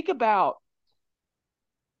 think about,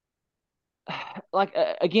 like,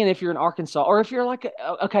 again, if you're in Arkansas, or if you're like,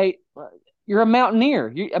 okay, you're a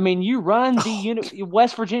mountaineer. You run the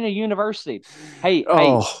West Virginia University. Hey,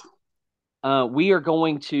 we are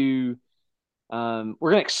going to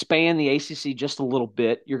we're going to expand the ACC just a little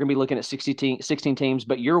bit. You're going to be looking at 16 teams,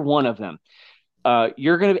 but you're one of them.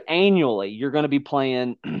 You're going to be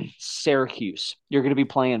playing Syracuse. You're going to be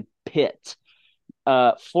playing Pitt.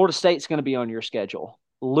 Florida State's going to be on your schedule.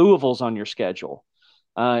 Louisville's on your schedule.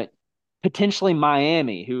 Potentially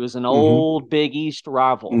Miami, who is an old Big East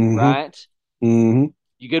rival, right? Mm-hmm.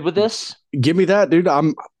 You good with this? Give me that, dude.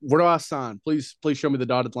 Where do I sign? Please show me the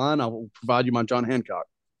dotted line. I will provide you my John Hancock.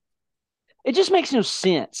 It just makes no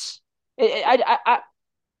sense. I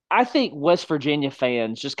think West Virginia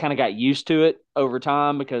fans just kind of got used to it over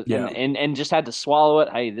time because and just had to swallow it.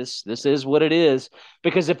 Hey, this is what it is.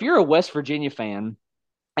 Because if you're a West Virginia fan,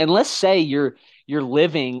 and let's say you're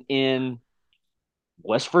living in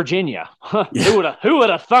West Virginia, yeah. Who would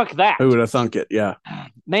have thunk that? Who would have thunk it? Yeah,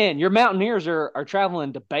 man, your Mountaineers are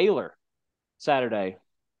traveling to Baylor Saturday.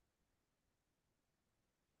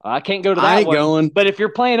 I can't go to that I ain't one. going. But if you're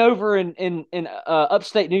playing over in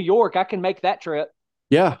upstate New York, I can make that trip.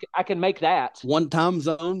 Yeah, I can make that. One time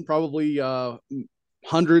zone, probably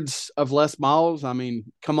hundreds of less miles. I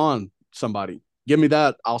mean, come on, somebody, give me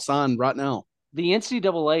that. I'll sign right now. The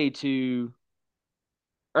NCAA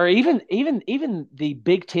or even the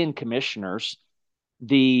Big Ten commissioners,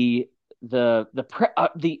 the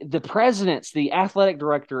presidents, the athletic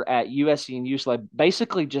director at USC and UCLA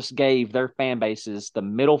basically just gave their fan bases the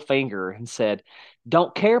middle finger and said,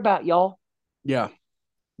 "Don't care about y'all. Yeah,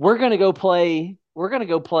 we're gonna go play. We're gonna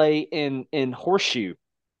go play in Horseshoe.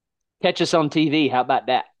 Catch us on TV. How about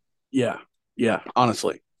that?" Yeah.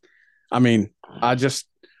 Honestly, I mean, I just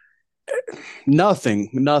nothing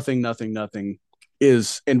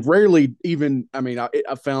is, and rarely even. I mean, I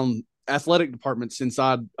found athletic departments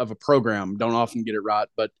inside of a program don't often get it right,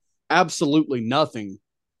 but absolutely nothing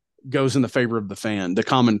goes in the favor of the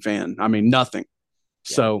common fan. I mean, nothing.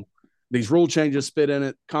 Yeah. So these rule changes spit in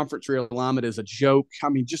it. Conference realignment is a joke. I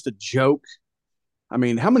mean, just a joke. I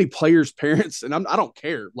mean, how many players' parents, and I don't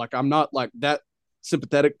care. Like, I'm not like that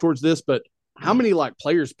sympathetic towards this, but how many like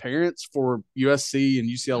players' parents for USC and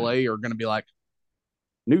UCLA are going to be like,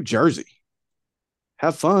 New Jersey,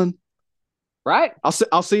 have fun. Right. I'll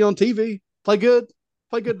see you on TV. Play good,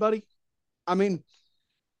 buddy. I mean,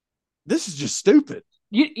 this is just stupid.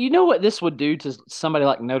 You know what this would do to somebody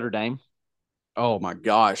like Notre Dame? Oh my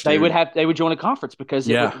gosh, they would join a conference because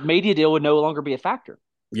media deal would no longer be a factor.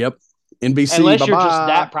 Yep. NBC, unless you're just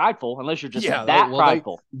that prideful. Unless you're just that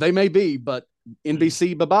prideful. They may be, but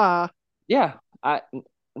NBC, bye-bye. Yeah.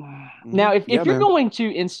 Now, if you're going to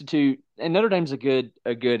institute, and Notre Dame's a good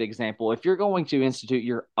example, if you're going to institute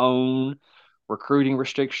your own recruiting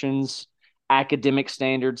restrictions, academic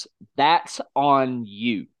standards, that's on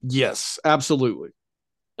you. Yes, absolutely.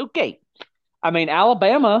 Okay. I mean,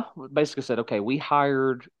 Alabama basically said, okay, we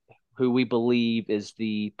hired who we believe is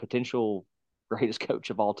the potential greatest coach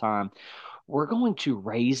of all time. We're going to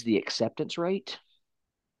raise the acceptance rate.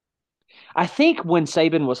 I think when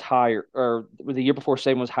Saban was hired, or the year before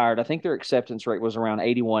Saban was hired, I think their acceptance rate was around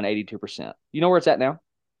 81, 82%. You know where it's at now?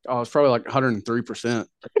 Oh, it's probably like 103%.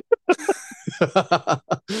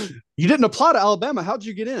 You didn't apply to Alabama. How'd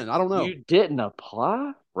you get in? I don't know. You didn't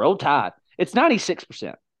apply? Roll Tide. It's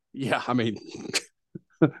 96%. Yeah, I mean,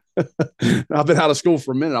 I've been out of school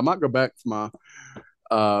for a minute. I might go back for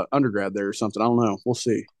my undergrad there or something. I don't know. We'll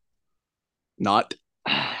see. Not.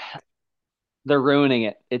 They're ruining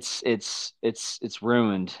it. It's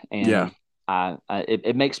ruined, and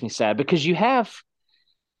it makes me sad because you have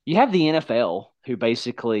the NFL who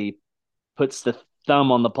basically puts the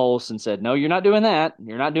thumb on the pulse and said, "No, you're not doing that.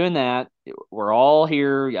 You're not doing that. We're all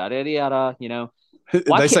here. Yada yada yada." You know,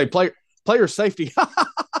 they say player safety.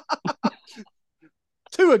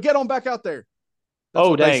 Tua, get on back out there. That's Oh,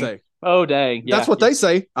 what they dang. say. Oh, dang. Yeah. That's what they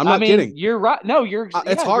say. I'm I not mean, kidding. you're right. No, you're It's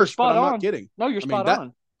you're harsh, but spot I'm on. not kidding. No, you're I mean, spot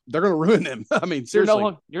on. they're going to ruin them. I mean,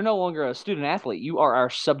 seriously. You're no longer a student athlete. You are our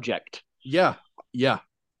subject. Yeah. Yeah.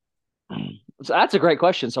 So that's a great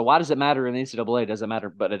question. So why does it matter in the NCAA? Doesn't matter,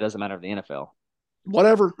 but it doesn't matter in the NFL.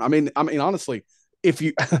 Whatever. I mean, honestly, if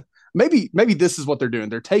you maybe this is what they're doing.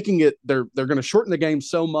 They're taking it. They're going to shorten the game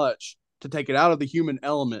so much to take it out of the human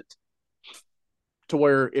element, to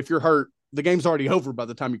where if you're hurt, the game's already over by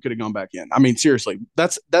the time you could have gone back in. I mean, seriously,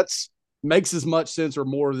 that's makes as much sense or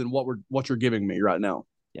more than what you're giving me right now.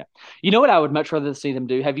 Yeah. You know what I would much rather see them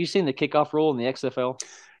do? Have you seen the kickoff rule in the XFL?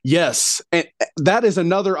 Yes. And that is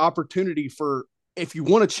another opportunity for, if you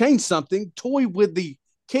want to change something, toy with the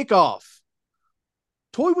kickoff.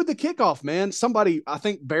 Toy with the kickoff, man. Somebody, I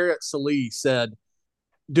think Barrett Salee said,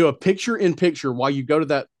 do a picture in picture while you go to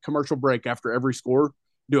that commercial break after every score.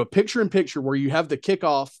 Do a picture in picture where you have the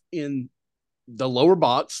kickoff in the lower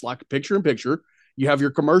box, like a picture in picture. You have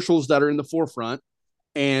your commercials that are in the forefront.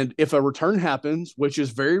 And if a return happens, which is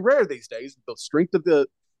very rare these days, the strength of the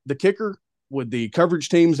kicker with the coverage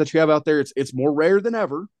teams that you have out there, it's more rare than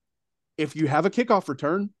ever. If you have a kickoff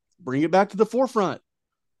return, bring it back to the forefront.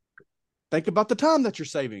 Think about the time that you're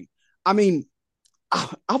saving. I mean,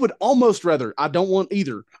 I would almost rather, I don't want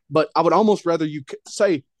either, but I would almost rather you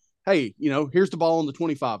say, hey, here's the ball on the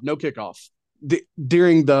 25, no kickoff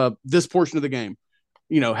during this portion of the game.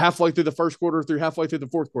 Halfway through the first quarter through halfway through the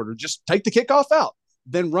fourth quarter, just take the kickoff out,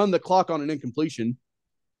 then run the clock on an incompletion.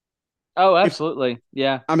 Oh, absolutely.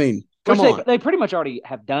 Yeah. I mean, come on. They pretty much already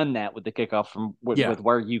have done that with the kickoff with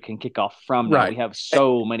where you can kick off from. Now. Right. We have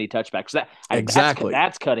so many touchbacks. Exactly.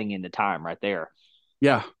 That's cutting into time right there.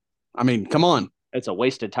 Yeah. I mean, come on. It's a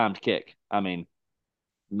wasted time to kick. I mean,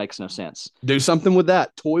 it makes no sense. Do something with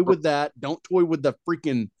that. Toy with that. Don't toy with the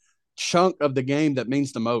freaking chunk of the game that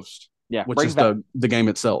means the most. Yeah, which is the game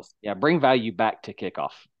itself. Yeah, bring value back to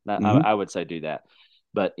kickoff. I would say do that.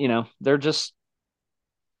 But, they're just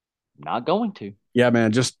not going to. Yeah,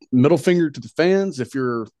 man, just middle finger to the fans. If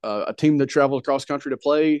you're a team that traveled across country to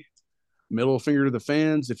play, middle finger to the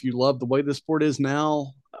fans. If you love the way the sport is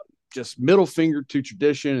now, just middle finger to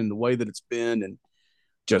tradition and the way that it's been, and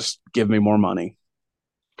just give me more money.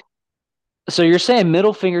 So you're saying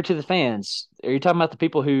middle finger to the fans. Are you talking about the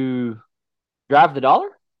people who drive the dollar?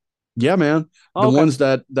 Yeah, man. The ones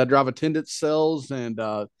that drive attendance sales and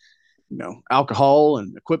alcohol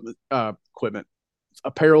and equipment,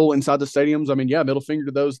 apparel inside the stadiums. I mean, yeah, middle finger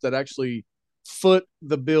to those that actually foot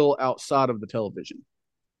the bill outside of the television.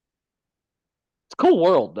 It's a cool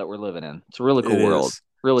world that we're living in. It's a really cool world.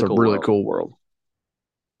 Cool world.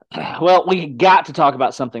 Well, we got to talk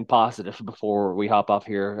about something positive before we hop off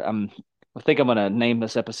here. I think I'm going to name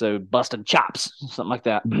this episode Busted Chops, something like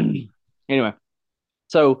that. Anyway,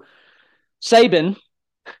 so Saban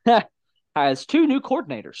has two new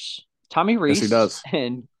coordinators, Tommy Rees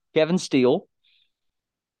and Kevin Steele.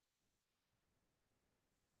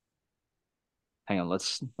 Hang on,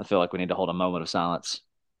 I feel like we need to hold a moment of silence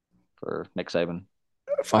for Nick Saban.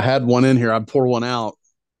 If I had one in here, I'd pour one out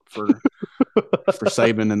for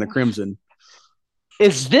Saban and the Crimson.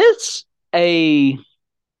 Is this a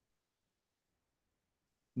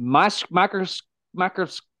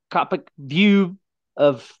microscopic view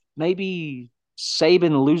of maybe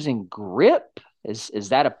Saban losing grip? Is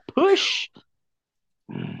that a push?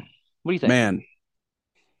 What do you think? Man,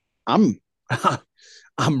 I'm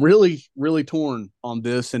really, really torn on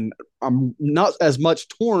this, and I'm not as much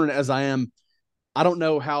torn as I am. I don't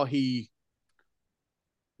know how he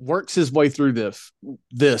works his way through this,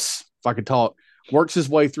 if I could talk, works his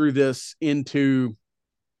way through this into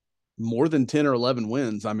more than 10 or 11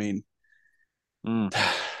 wins. I mean, I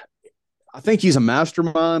think he's a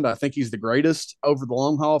mastermind. I think he's the greatest over the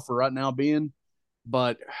long haul for right now being,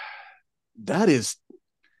 but that is,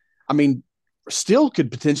 I mean, still could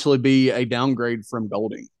potentially be a downgrade from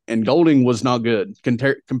Golding, and Golding was not good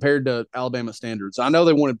compared to Alabama standards. I know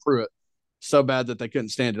they wanted Pruitt so bad that they couldn't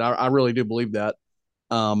stand it. I really do believe that.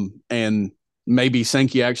 And maybe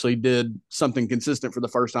Sankey actually did something consistent for the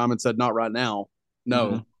first time and said, not right now.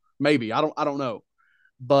 No, maybe. I don't know.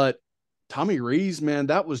 But Tommy Rees, man,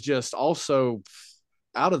 that was just also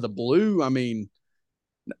out of the blue. I mean,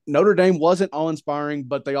 Notre Dame wasn't awe-inspiring,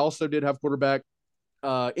 but they also did have quarterback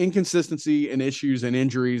inconsistency and issues and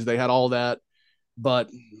injuries. They had all that. But,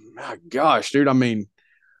 my gosh, dude, I mean,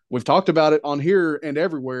 we've talked about it on here and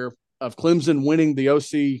everywhere of Clemson winning the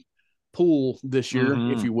OC pool this year,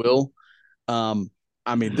 if you will.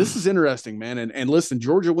 I mean, this is interesting, man. And listen,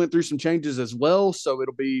 Georgia went through some changes as well, so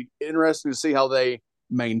it'll be interesting to see how they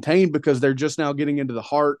maintain, because they're just now getting into the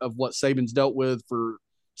heart of what Saban's dealt with for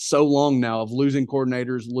so long now of losing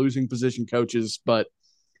coordinators, losing position coaches, but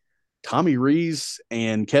Tommy Rees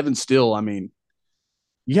and Kevin Steele, I mean,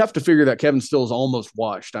 you have to figure that Kevin Steele is almost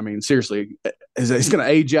washed. I mean, seriously, he's going to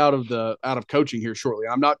age out of coaching here shortly.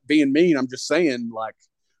 I'm not being mean. I'm just saying, like,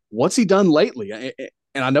 what's he done lately?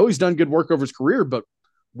 And I know he's done good work over his career, but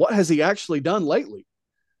what has he actually done lately?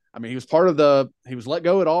 I mean, he was let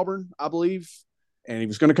go at Auburn, I believe, and he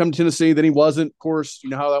was going to come to Tennessee. Then he wasn't. Of course, you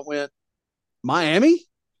know how that went. Miami?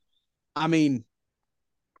 I mean,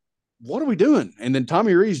 what are we doing? And then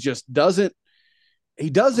Tommy Rees just doesn't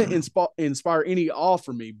inspire any awe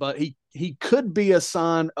for me, but he could be a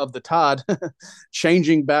sign of the tide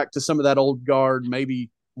changing back to some of that old guard, maybe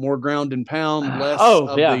more ground and pound,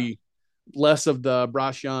 less of the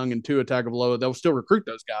Bryce Young and Tua Tagovailoa. They'll still recruit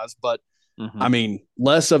those guys, but I mean,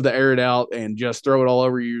 less of the air it out and just throw it all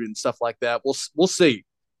over you and stuff like that. We'll see.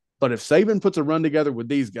 But if Saban puts a run together with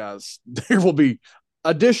these guys, there will be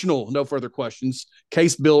additional, no further questions,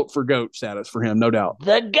 case built for GOAT status for him, no doubt.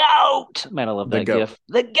 The GOAT. Man, I love that GIF.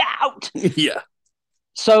 The GOAT. Yeah.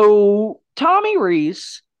 So Tommy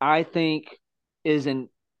Rees, I think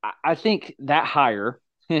I think that hire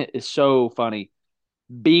is so funny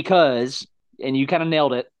because, and you kind of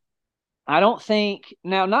nailed it, I don't think,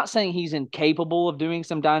 now, not saying he's incapable of doing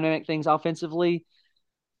some dynamic things offensively,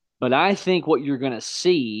 but I think what you're going to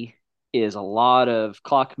see is a lot of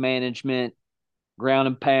clock management, ground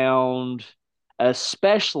and pound,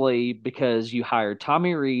 especially because you hired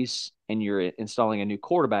Tommy Rees and you're installing a new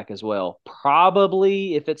quarterback as well.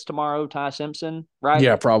 Probably, if it's tomorrow, Ty Simpson, right?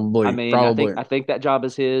 Yeah, probably. I mean, probably. I think that job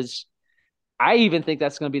is his. I even think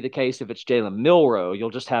that's going to be the case if it's Jalen Milroe.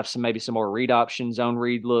 You'll just have maybe some more read options, zone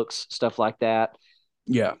read looks, stuff like that.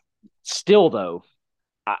 Yeah. Still, though,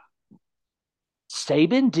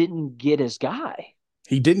 Saban didn't get his guy.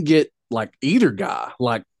 He didn't get like either guy,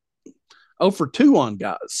 like 0 for 2 on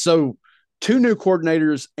guys. So 2 new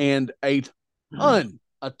coordinators and a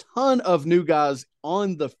ton of new guys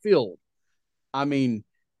on the field. I mean,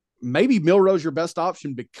 maybe Milroe's your best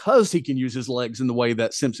option because he can use his legs in the way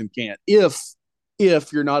that Simpson can't.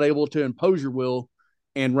 If you're not able to impose your will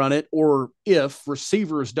and run it, or if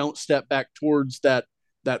receivers don't step back towards that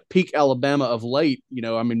peak Alabama of late, you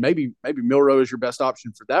know, I mean, maybe Milroe is your best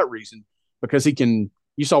option for that reason because he can.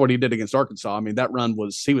 You saw what he did against Arkansas. I mean, that run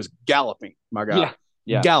he was galloping, my guy.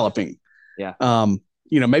 Yeah. Galloping. Yeah.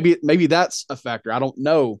 You know, maybe that's a factor. I don't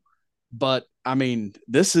know, but I mean,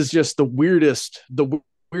 this is just the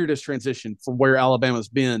weirdest transition from where Alabama's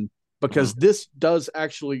been because this does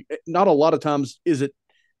actually not a lot of times is it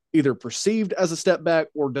either perceived as a step back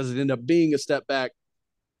or does it end up being a step back,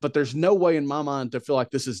 but there's no way in my mind to feel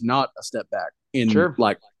like this is not a step back in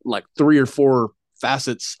like 3 or 4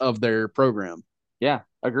 facets of their program. Yeah,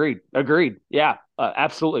 agreed. Yeah,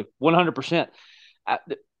 absolutely, 100%.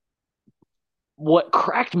 What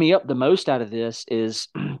cracked me up the most out of this is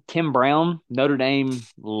Tim Brown, Notre Dame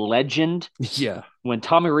legend. Yeah. When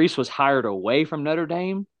Tommy Rees was hired away from Notre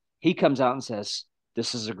Dame, he comes out and says,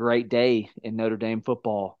 "This is a great day in Notre Dame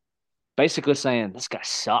football." Basically saying, this guy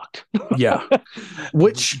sucked. Yeah.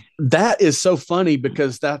 Which that is so funny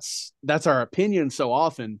because that's our opinion so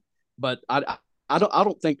often. But I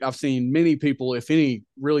don't think I've seen many people, if any,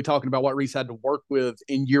 really talking about what Rees had to work with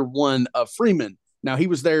in year 1 of Freeman. Now he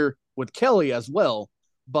was there with Kelly as well,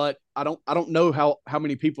 but I don't know how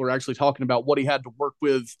many people are actually talking about what he had to work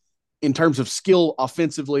with in terms of skill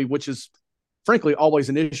offensively, which is frankly always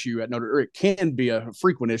an issue at Notre, or it can be a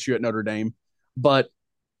frequent issue at Notre Dame. But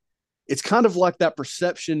it's kind of like that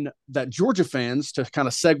perception that Georgia fans, to kind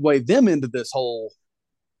of segue them into this whole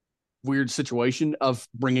weird situation of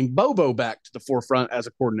bringing Bobo back to the forefront as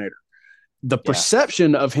a coordinator. The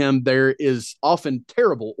perception of him there is often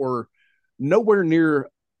terrible or nowhere near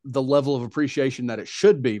the level of appreciation that it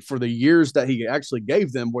should be for the years that he actually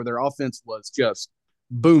gave them where their offense was just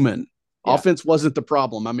booming. Yeah. Offense wasn't the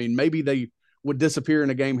problem. I mean, maybe they would disappear in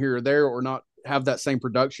a game here or there or not have that same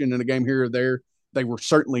production in a game here or there. They were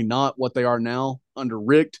certainly not what they are now under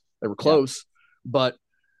Richt. They were close, but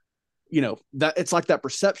you know, that it's like that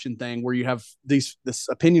perception thing where you have this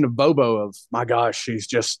opinion of Bobo of, my gosh,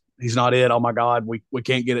 he's not it. Oh my God, we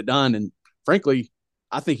can't get it done. And frankly,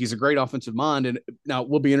 I think he's a great offensive mind. And now it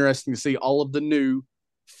will be interesting to see all of the new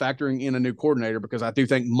factoring in a new coordinator, because I do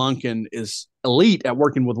think Monken is elite at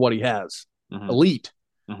working with what he has. Elite.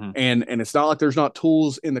 And it's not like there's not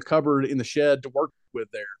tools in the cupboard, in the shed to work with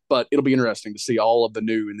there, but it'll be interesting to see all of the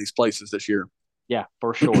new in these places this year. Yeah,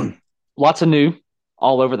 for sure. Lots of new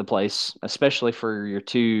all over the place, especially for your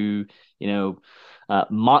 2,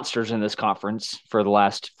 monsters in this conference for the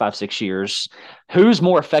last 5-6 years. Who's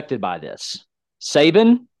more affected by this?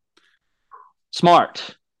 Saban?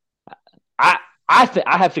 Smart. I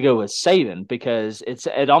I have to go with Saban because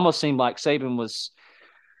it almost seemed like Saban was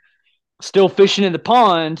still fishing in the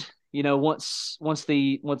pond. Once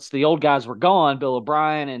the old guys were gone, Bill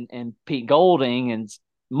O'Brien and Pete Golding and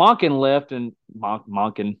Monken left, and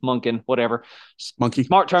Monken, whatever. Monkey.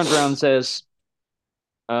 Smart turns around and says,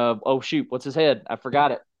 oh shoot, what's his head? I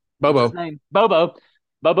forgot it. Bobo. What's his name? Bobo.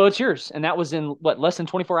 Bobo, it's yours. And that was in what, less than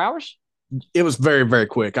 24 hours? It was very, very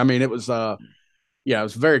quick. I mean, it was it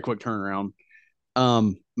was a very quick turnaround.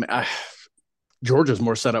 Georgia's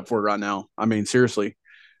more set up for it right now. I mean, seriously.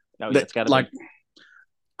 No, it's got to like be.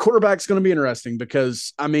 Quarterback's going to be interesting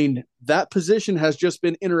because I mean that position has just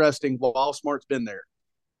been interesting while Smart's been there.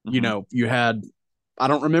 Mm-hmm. You had I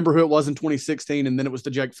don't remember who it was in 2016, and then it was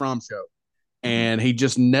the Jake Fromm show, and he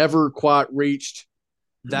just never quite reached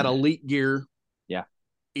that elite gear. Yeah,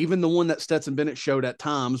 even the one that Stetson Bennett showed at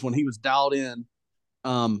times when he was dialed in.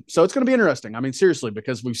 So it's going to be interesting. I mean, seriously,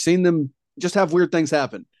 because we've seen them just have weird things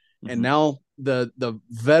happen, and now the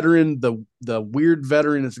veteran, the weird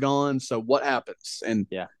veteran is gone. So what happens? And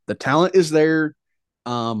the talent is there.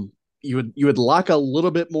 You would like a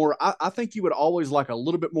little bit more. I think you would always like a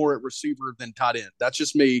little bit more at receiver than tight end. That's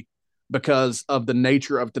just me because of the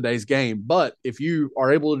nature of today's game. But if you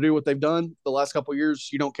are able to do what they've done the last couple of years,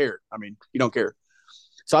 you don't care. I mean, you don't care.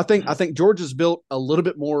 So I think Georgia's built a little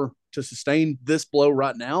bit more to sustain this blow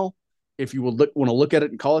right now, if you would want to look at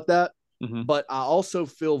it and call it that. But I also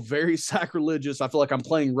feel very sacrilegious. I feel like I'm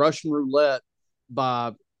playing Russian roulette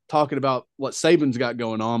by talking about what Saban's got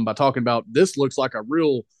going on, by talking about this looks like a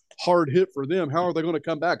real hard hit for them. How are they going to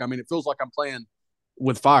come back? I mean, it feels like I'm playing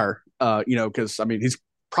with fire, because, I mean, he's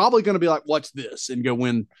probably going to be like, watch this, and go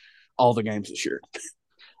win all the games this year.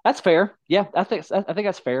 That's fair. Yeah, I think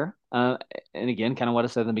that's fair. And again, kind of what I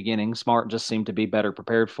said in the beginning, Smart just seemed to be better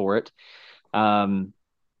prepared for it.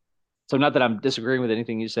 So not that I'm disagreeing with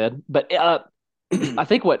anything you said, but I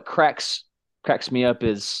think what cracks me up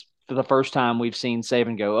is for the first time we've seen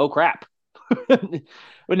Saban go, oh crap.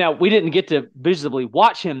 But now we didn't get to visibly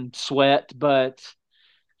watch him sweat, but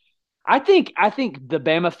I think the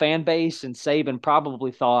Bama fan base and Saban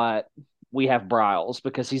probably thought we have Bryles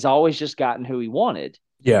because he's always just gotten who he wanted.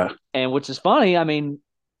 Yeah. And which is funny. I mean,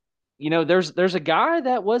 there's a guy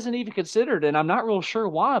that wasn't even considered, and I'm not real sure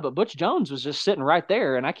why, but Butch Jones was just sitting right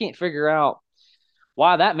there, and I can't figure out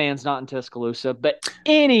why that man's not in Tuscaloosa. But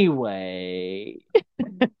anyway.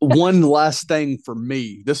 One last thing for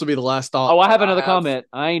me. This will be the last thought. Oh, I have another comment.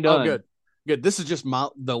 I ain't done. Oh, good. This is just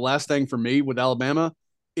the last thing for me with Alabama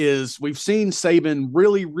is we've seen Saban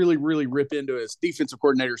really, really, really rip into his defensive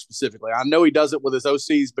coordinator specifically. I know he does it with his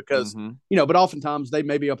OCs because, but oftentimes they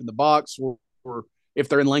may be up in the box or if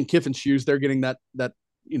they're in Lane Kiffin's shoes, they're getting that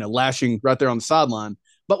lashing right there on the sideline.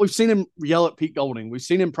 But we've seen him yell at Pete Golding. We've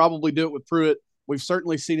seen him probably do it with Pruitt. We've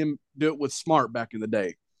certainly seen him do it with Smart back in the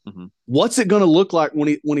day. What's it going to look like when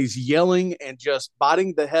he's yelling and just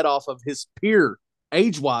biting the head off of his peer,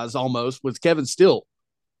 age-wise almost, with Kevin Steele?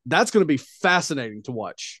 That's going to be fascinating to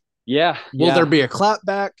watch. Yeah. Will there be a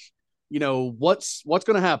clapback? What's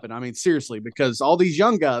going to happen? I mean, seriously, because all these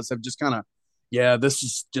young guys have just kind of, this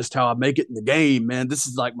is just how I make it in the game, man. This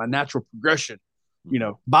is like my natural progression.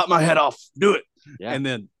 Bite my head off, do it. Yeah. And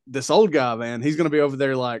then this old guy, man, he's going to be over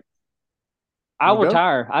there like, I'll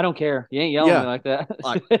retire. I don't care. You ain't yelling at me like that.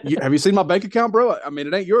 Like, have you seen my bank account, bro? I mean,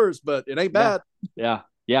 it ain't yours, but it ain't bad. Yeah.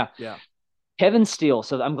 Kevin Steele.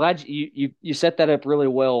 So I'm glad you set that up really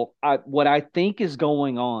well. What I think is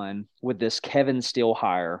going on with this Kevin Steele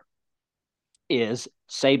hire is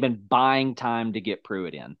Saban buying time to get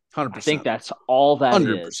Pruitt in. 100%. I think that's all that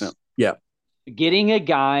 100%. Is. Yeah. Getting a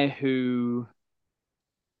guy who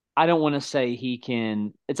I don't want to say he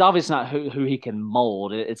can – it's obvious not who he can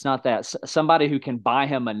mold. It's not that. Somebody who can buy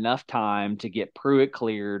him enough time to get Pruitt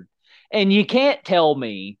cleared. And you can't tell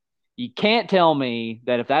me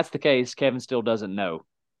that if that's the case, Kevin Steele doesn't know.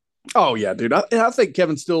 Oh, yeah, dude. I think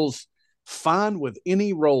Kevin Steele's fine with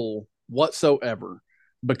any role whatsoever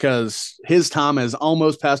because his time has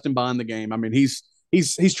almost passed him by in the game. I mean, he's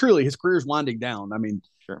truly – his career's winding down. I mean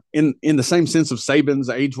 – Sure. In the same sense of Saban's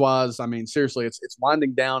age-wise, I mean, seriously, it's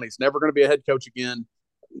winding down. He's never going to be a head coach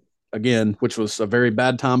again, which was a very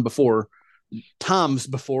bad times before.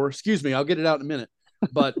 Excuse me, I'll get it out in a minute.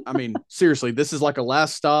 But, I mean, seriously, this is like a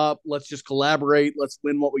last stop. Let's just collaborate. Let's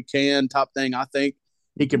win what we can type thing. I think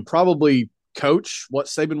he can probably coach what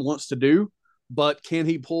Saban wants to do, but can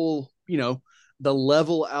he pull, the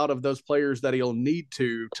level out of those players that he'll need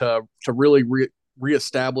to really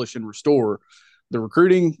reestablish and restore? The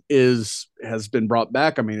recruiting has been brought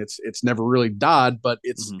back. I mean, it's never really died, but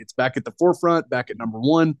it's back at the forefront, back at number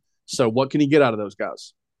one. So what can he get out of those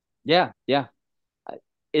guys? Yeah.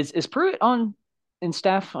 Is Pruitt in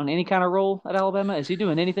staff on any kind of role at Alabama? Is he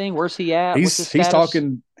doing anything? Where's he at? What's his He's status?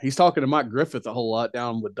 talking to Mike Griffith a whole lot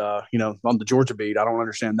down with on the Georgia beat. I don't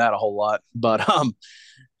understand that a whole lot,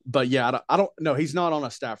 but yeah, I don't know. He's not on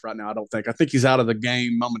a staff right now. I don't think. I think he's out of the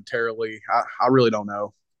game momentarily. I really don't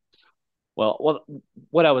know. Well,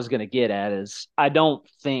 what I was going to get at is I don't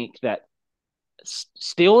think that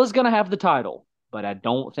Steele is going to have the title, but I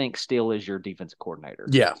don't think Steele is your defensive coordinator.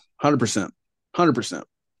 Yeah, 100%. 100%.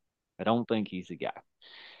 I don't think he's the guy.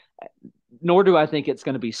 Nor do I think it's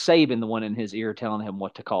going to be Saban the one in his ear telling him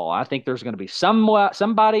what to call. I think there's going to be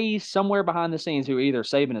somebody somewhere behind the scenes who either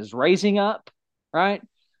Saban is raising up, right?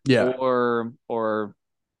 Yeah. Or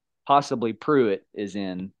possibly Pruitt is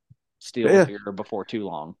in Steele's ear before too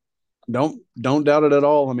long. Don't doubt it at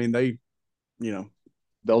all. I mean,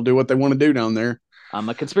 they'll do what they want to do down there. I'm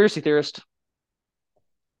a conspiracy theorist.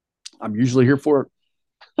 I'm usually here for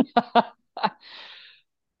it.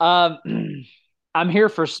 I'm here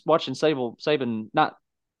for watching Saban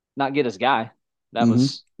not get his guy. That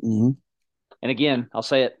was, and again, I'll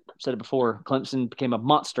say it. Said it before. Clemson became a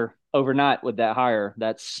monster overnight with that hire.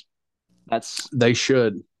 That's they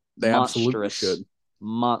should. They monstrous, absolutely should.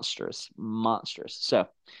 Monstrous. So,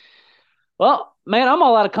 well, man, I'm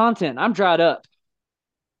all out of content. I'm dried up.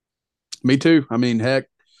 Me too. I mean, heck,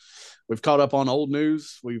 we've caught up on old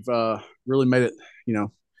news. We've really made it,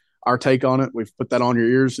 our take on it. We've put that on your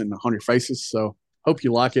ears and on your faces. So hope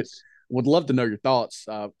you like it. Would love to know your thoughts.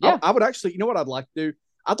 Yeah. I would actually, what I'd like to do?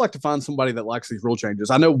 I'd like to find somebody that likes these rule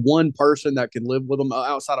changes. I know one person that can live with them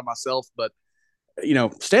outside of myself, but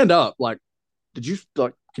stand up. Like, can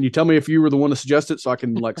you tell me if you were the one to suggest it so I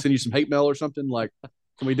can send you some hate mail or something? Like,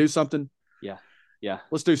 can we do something? Yeah.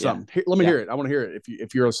 Let's do something. Yeah. Let me hear it. I want to hear it.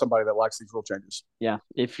 If you're somebody that likes these rule changes. Yeah.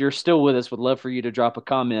 If you're still with us, would love for you to drop a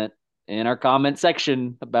comment in our comment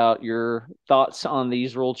section about your thoughts on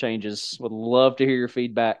these rule changes. Would love to hear your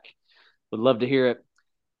feedback. Would love to hear it.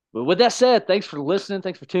 But with that said, thanks for listening.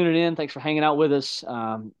 Thanks for tuning in. Thanks for hanging out with us.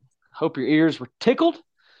 Hope your ears were tickled.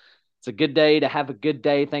 It's a good day to have a good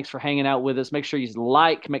day. Thanks for hanging out with us. Make sure you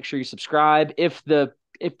like, make sure you subscribe. If the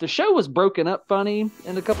show was broken up funny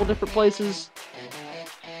in a couple different places,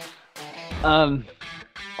 I'll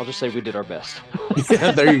just say we did our best.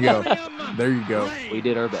 Yeah, there you go. There you go. We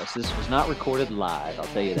did our best. This was not recorded live, I'll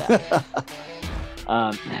tell you that.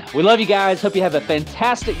 We love you guys. Hope you have a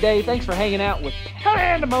fantastic day. Thanks for hanging out with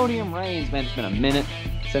Pandemonium Reigns. Man, it's been a minute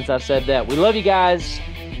since I've said that. We love you guys.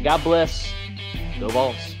 God bless. Go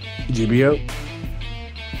Vols. GBO.